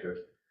defector.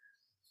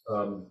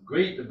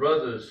 Greet the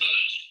brothers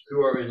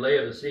who are in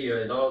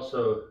Laodicea, and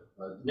also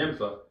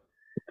Nympha,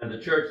 and the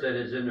church that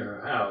is in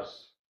her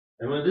house,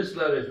 And when this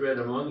letter is read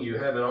among you,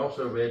 have it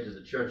also read to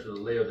the church of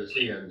the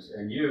Laodiceans,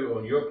 and you,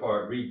 on your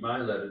part, read my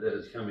letter that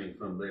is coming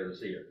from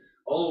Laodicea.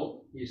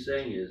 All he's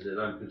saying is that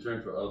I'm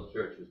concerned for other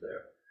churches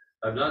there.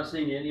 I've not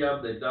seen any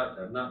of them.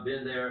 I've not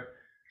been there,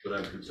 but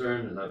I'm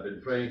concerned, and I've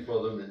been praying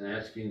for them and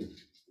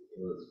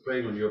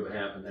praying on your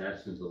behalf and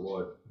asking the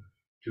Lord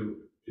to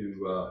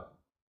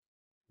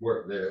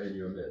work there in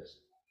your midst.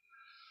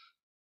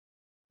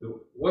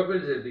 What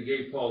was it that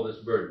gave Paul this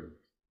burden?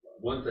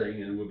 One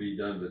thing, and we'll be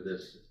done with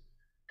this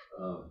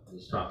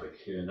topic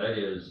here, and that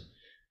is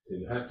it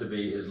would have to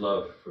be his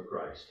love for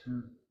Christ.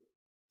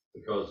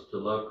 Because to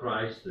love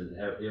Christ and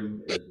have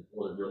him as the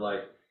Lord of your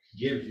life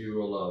gives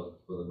you a love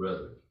for the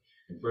brethren.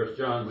 In 1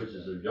 John, which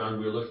is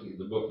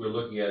the book we're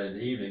looking at in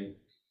the evening,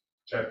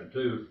 chapter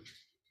 2,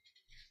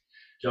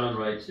 John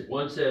writes, if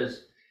one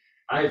says,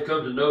 I have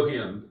come to know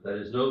him, that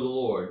is, know the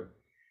Lord,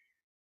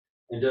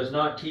 and does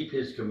not keep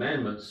his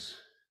commandments,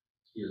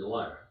 he is a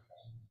liar.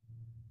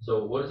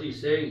 So what is he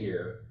saying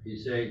here?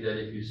 He's saying that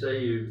if you say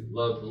you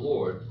love the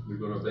Lord, you're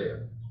going to obey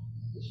him.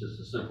 It's just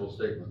a simple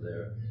statement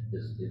there.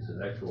 It's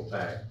an actual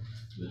fact.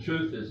 The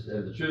truth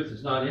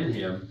is not in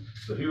him,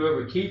 but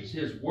whoever keeps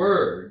his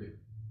word,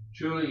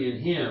 truly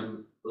in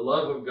him, the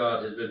love of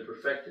God has been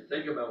perfected.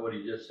 Think about what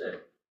he just said.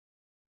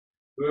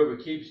 Whoever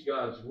keeps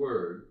God's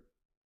word,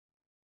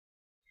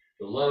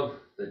 the love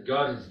that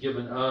God has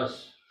given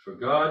us for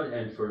God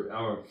and for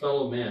our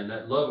fellow men,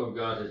 that love of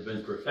God has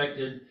been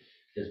perfected,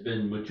 has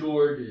been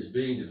matured, is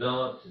being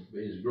developed,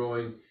 is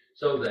growing,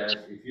 so that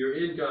if you're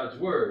in God's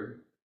word,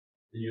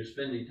 and you're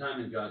spending time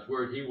in God's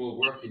word, he will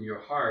work in your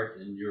heart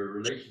and your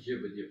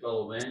relationship with your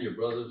fellow man, your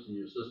brothers and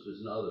your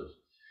sisters and others.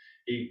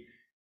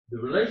 The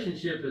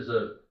relationship is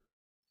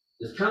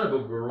kind of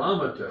a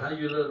barometer. How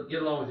you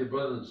get along with your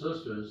brothers and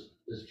sisters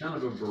is kind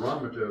of a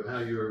barometer of how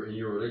you're in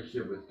your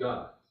relationship with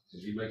God.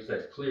 He makes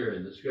that clear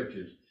in the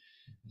scriptures.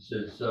 He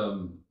says,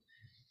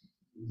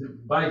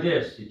 by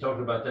this, he's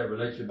talking about that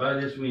relationship, by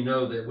this we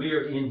know that we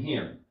are in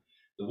him.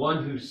 The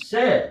one who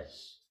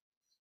says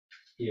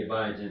he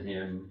abides in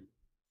him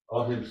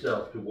ought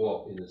himself to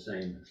walk in the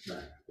same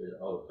manner. It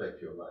ought to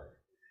affect your life.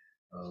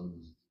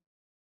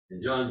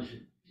 In John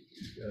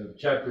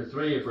chapter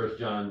 3 of 1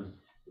 John,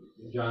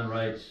 John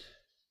writes,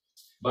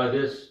 by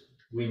this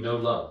we know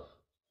love,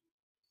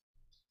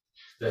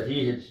 that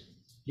he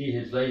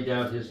has laid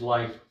down his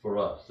life for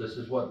us. This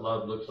is what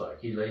love looks like.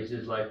 He lays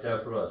his life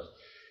down for us.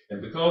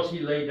 And because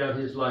he laid down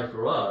his life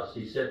for us,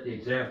 he set the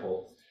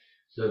example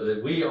so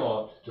that we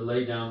ought to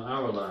lay down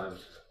our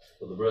lives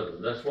for the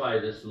brethren. That's why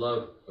this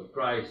love of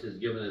Christ is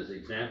given as an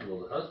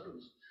example of the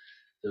husbands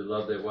to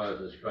love their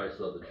wives as Christ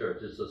loved the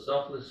church. It's a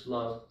selfless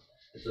love.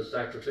 It's a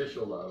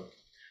sacrificial love.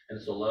 And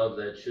it's a love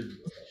that should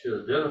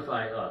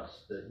identify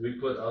us, that we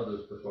put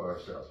others before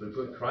ourselves. We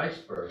put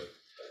Christ first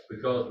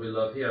because we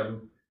love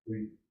him.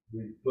 We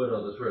put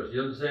others first.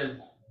 You understand?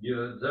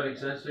 Does that make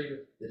sense to you?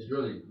 It's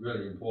really,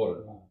 really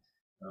important.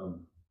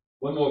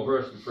 One more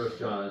verse in 1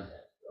 John,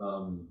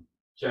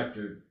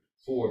 chapter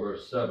 4,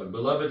 verse 7.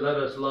 Beloved, let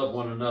us love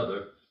one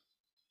another,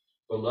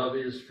 for love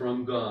is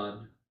from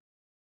God,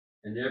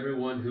 and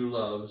everyone who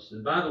loves.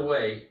 And by the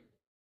way,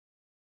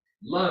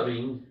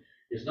 loving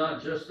is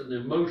not just an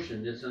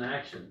emotion, it's an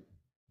action.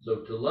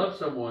 So to love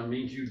someone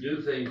means you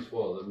do things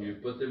for them. You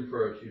put them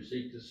first. You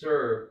seek to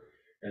serve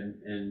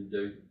and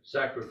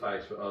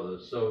sacrifice for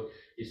others. So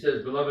he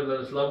says, beloved,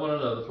 let us love one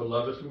another, for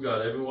love is from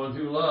God. Everyone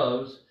who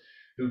loves,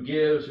 who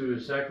gives, who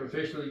is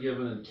sacrificially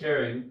given and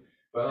caring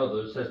for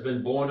others, has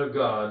been born of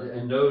God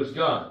and knows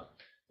God.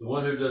 The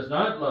one who does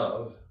not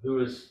love, who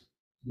is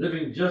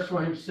living just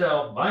for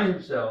himself, by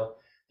himself,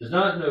 does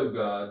not know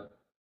God,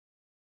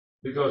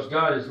 because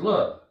God is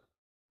love.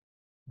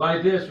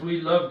 By this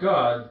we love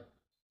God.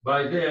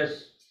 By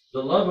this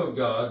the love of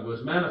God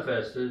was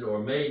manifested or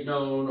made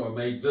known or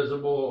made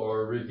visible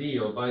or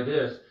revealed. By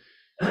this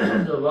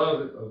the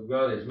love of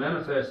God is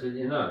manifested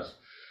in us,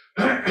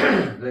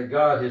 that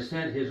God has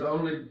sent his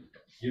only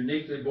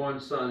uniquely born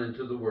Son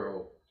into the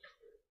world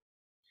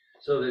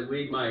so that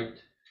we might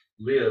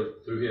live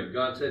through him.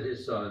 God sent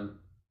his Son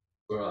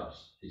for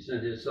us. He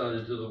sent his Son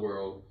into the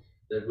world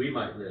that we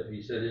might live.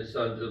 He sent his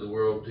Son to the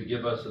world to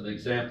give us an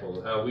example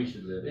of how we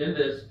should live. In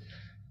this,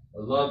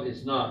 love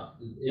is not.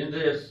 In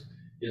this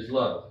is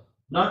love.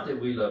 Not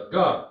that we love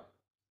God,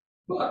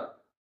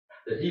 but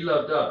that he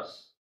loved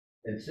us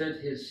and sent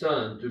his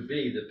Son to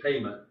be the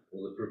payment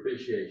or the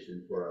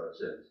propitiation for our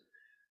sins.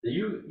 Now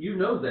you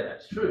know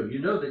that's true. You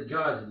know that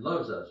God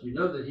loves us. You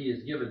know that he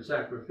has given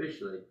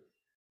sacrificially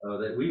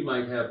that we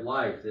might have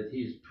life, that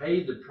he's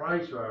paid the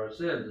price for our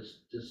sins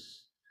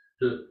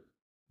to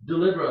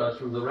deliver us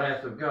from the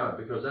wrath of God,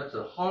 because that's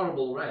a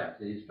horrible wrath.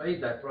 And he's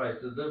paid that price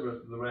to deliver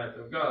us from the wrath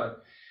of God.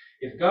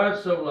 If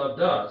God so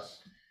loved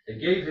us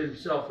and gave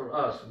himself for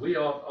us, we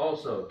ought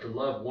also to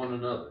love one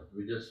another.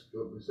 We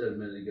said a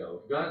minute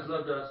ago. If God's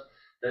loved us,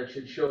 that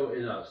should show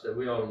in us that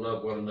we ought to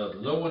love one another.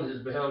 No one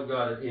has beheld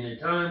God at any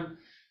time.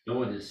 No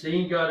one has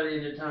seen God at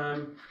any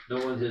time.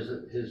 No one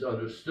has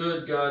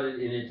understood God at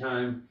any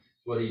time.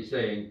 What he's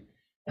saying.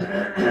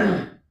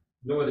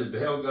 no one has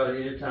beheld God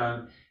at any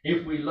time.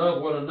 If we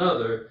love one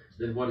another,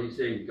 then what he's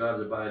saying, God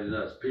is abiding in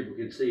us. People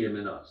can see him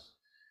in us.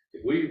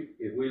 If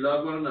we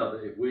love one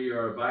another, if we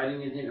are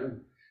abiding in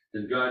him,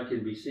 then God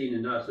can be seen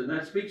in us. And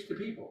that speaks to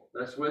people.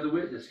 That's where the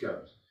witness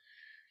comes.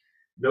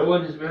 No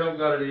one has beheld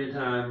God at any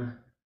time.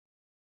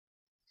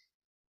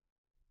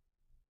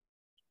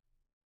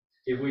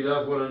 If we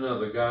love one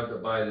another, God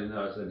abides in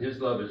us, and his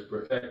love is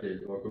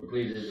perfected or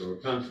completed or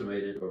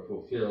consummated or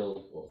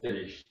fulfilled or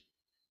finished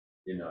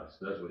in us.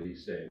 That's what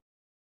he's saying.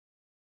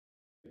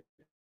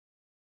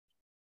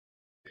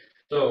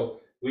 So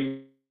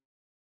we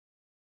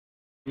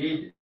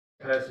need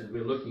the passage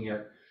we're looking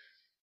at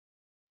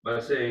by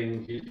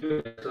saying he's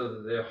doing it so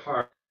that their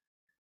heart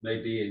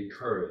may be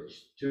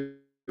encouraged. To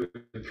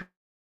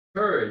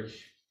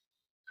encourage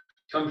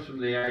comes from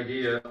the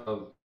idea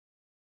of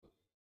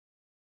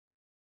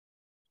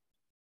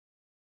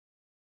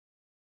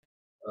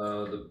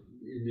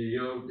in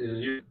the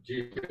New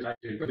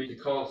to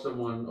call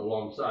someone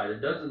alongside.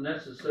 It doesn't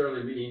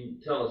necessarily mean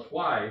tell us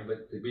why,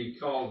 but to be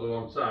called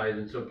alongside.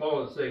 And so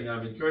Paul is saying,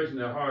 I'm encouraging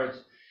their hearts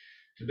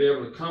to be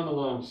able to come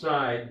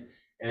alongside,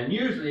 and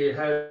usually it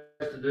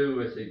has to do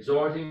with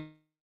exhorting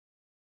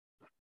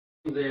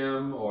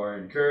them or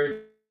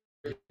encouraging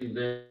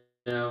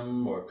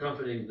them or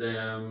comforting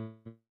them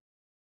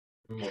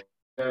or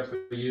care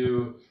for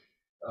you.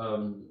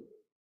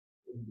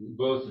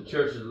 Both the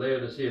churches of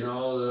Laodicea and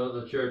all the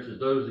other churches,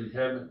 those who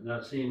haven't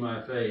not seen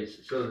my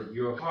face, so that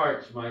your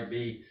hearts might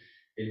be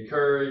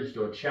encouraged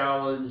or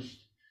challenged,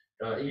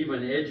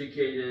 even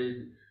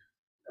educated,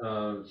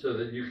 so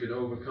that you can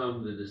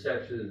overcome the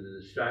deception and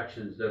the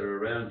distractions that are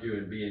around you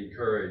and be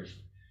encouraged.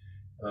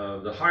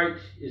 The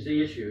heart is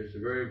the issue. It's a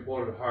very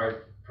important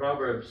heart.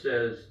 Proverbs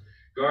says,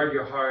 guard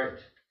your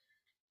heart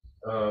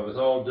with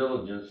all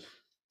diligence,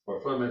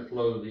 for from it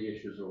flow the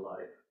issues of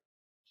life.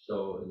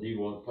 So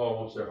Paul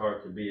wants their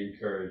heart to be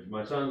encouraged.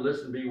 My son,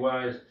 listen, be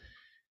wise.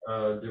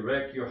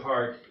 Direct your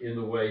heart in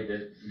the way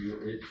that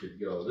it should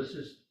go. This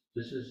is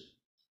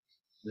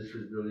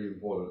really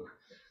important.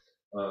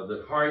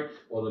 The heart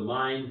or the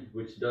mind,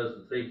 which does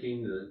the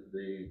thinking,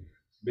 the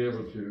be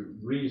able to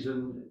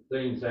reason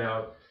things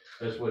out.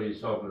 That's what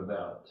he's talking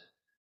about.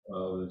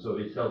 And so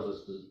he tells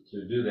us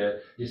to do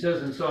that. He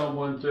says in Psalm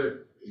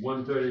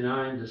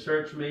 139, to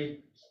search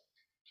me,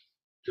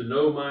 to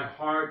know my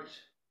heart.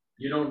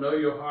 You don't know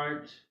your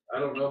heart. I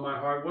don't know my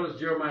heart. What does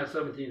Jeremiah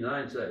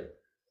 17:9 say?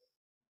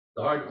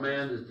 The heart of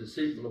man is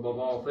deceitful above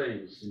all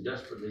things and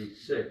desperately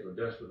sick or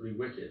desperately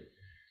wicked.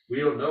 We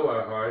don't know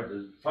our heart.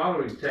 The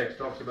following text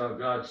talks about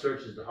God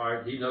searches the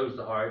heart. He knows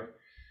the heart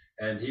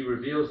and he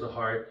reveals the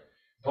heart.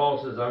 Paul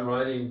says, I'm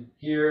writing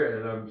here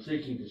and I'm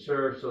seeking to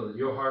serve so that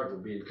your heart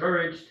will be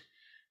encouraged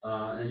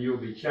and you'll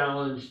be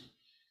challenged.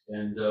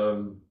 And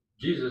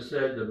Jesus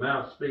said the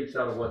mouth speaks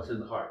out of what's in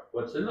the heart.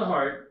 What's in the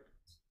heart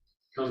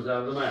comes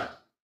out of the mouth.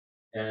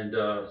 And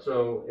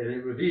and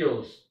it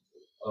reveals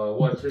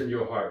what's in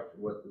your heart.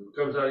 What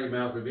comes out of your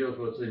mouth reveals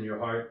what's in your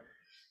heart.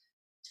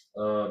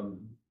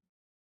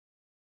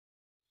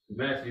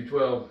 Matthew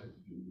 12,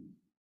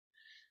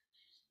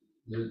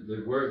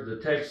 the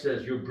text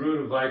says, you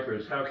brood of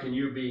vipers, how can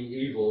you being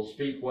evil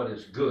speak what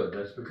is good?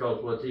 That's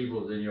because what's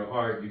evil is in your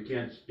heart. You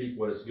can't speak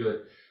what is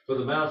good. For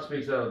the mouth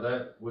speaks out of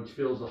that which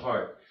fills the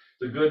heart.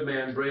 The good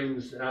man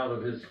brings out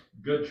of his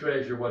good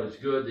treasure what is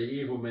good. The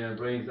evil man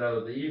brings out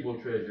of the evil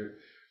treasure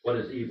what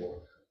is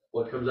evil.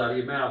 What comes out of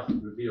your mouth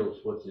reveals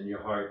what's in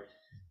your heart.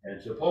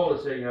 And so Paul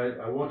is saying,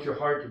 I want your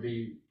heart to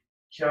be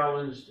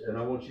challenged, and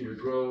I want you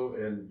to grow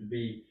and to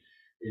be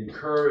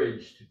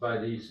encouraged by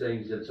these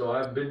things. And so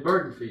I've been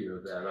burdened for you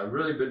of that. I've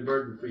really been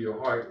burdened for your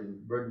heart and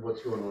burdened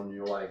what's going on in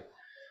your life.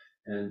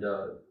 And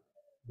the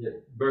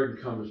burden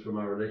comes from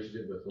my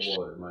relationship with the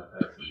Lord and my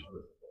passion.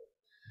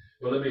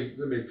 Well, let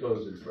me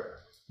close in prayer.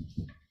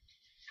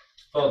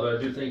 Father,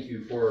 I do thank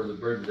you for the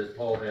burden that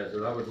Paul has,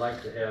 and I would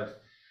like to have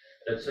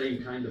that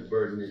same kind of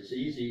burden. It's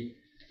easy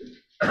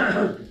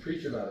to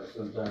preach about it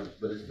sometimes,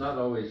 but it's not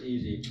always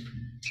easy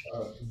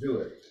to do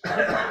it.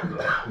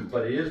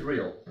 But it is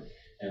real,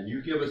 and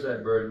you give us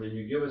that burden, and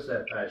you give us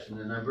that passion,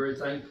 and I'm very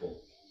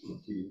thankful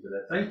to you for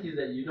that. Thank you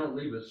that you don't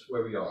leave us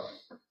where we are.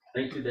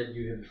 Thank you that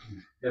you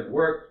have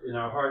worked in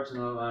our hearts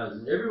and our lives,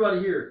 and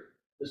everybody here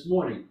this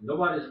morning,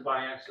 nobody's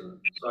by accident.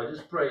 So I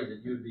just pray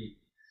that you'd be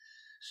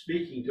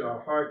speaking to our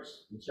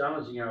hearts and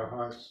challenging our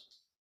hearts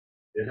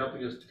and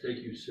helping us to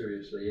take you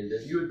seriously, and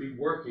that you would be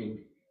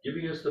working,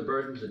 giving us the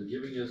burdens and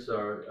giving us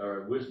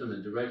our wisdom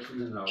and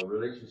direction in our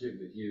relationship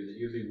with you, that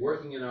you'd be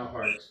working in our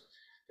hearts,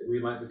 that we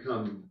might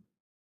become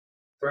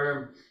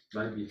firm,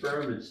 might be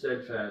firm and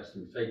steadfast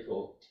and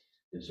faithful,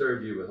 and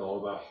serve you with all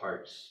of our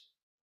hearts.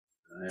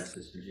 I ask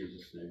this in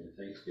Jesus' name with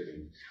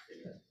thanksgiving.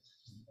 Amen.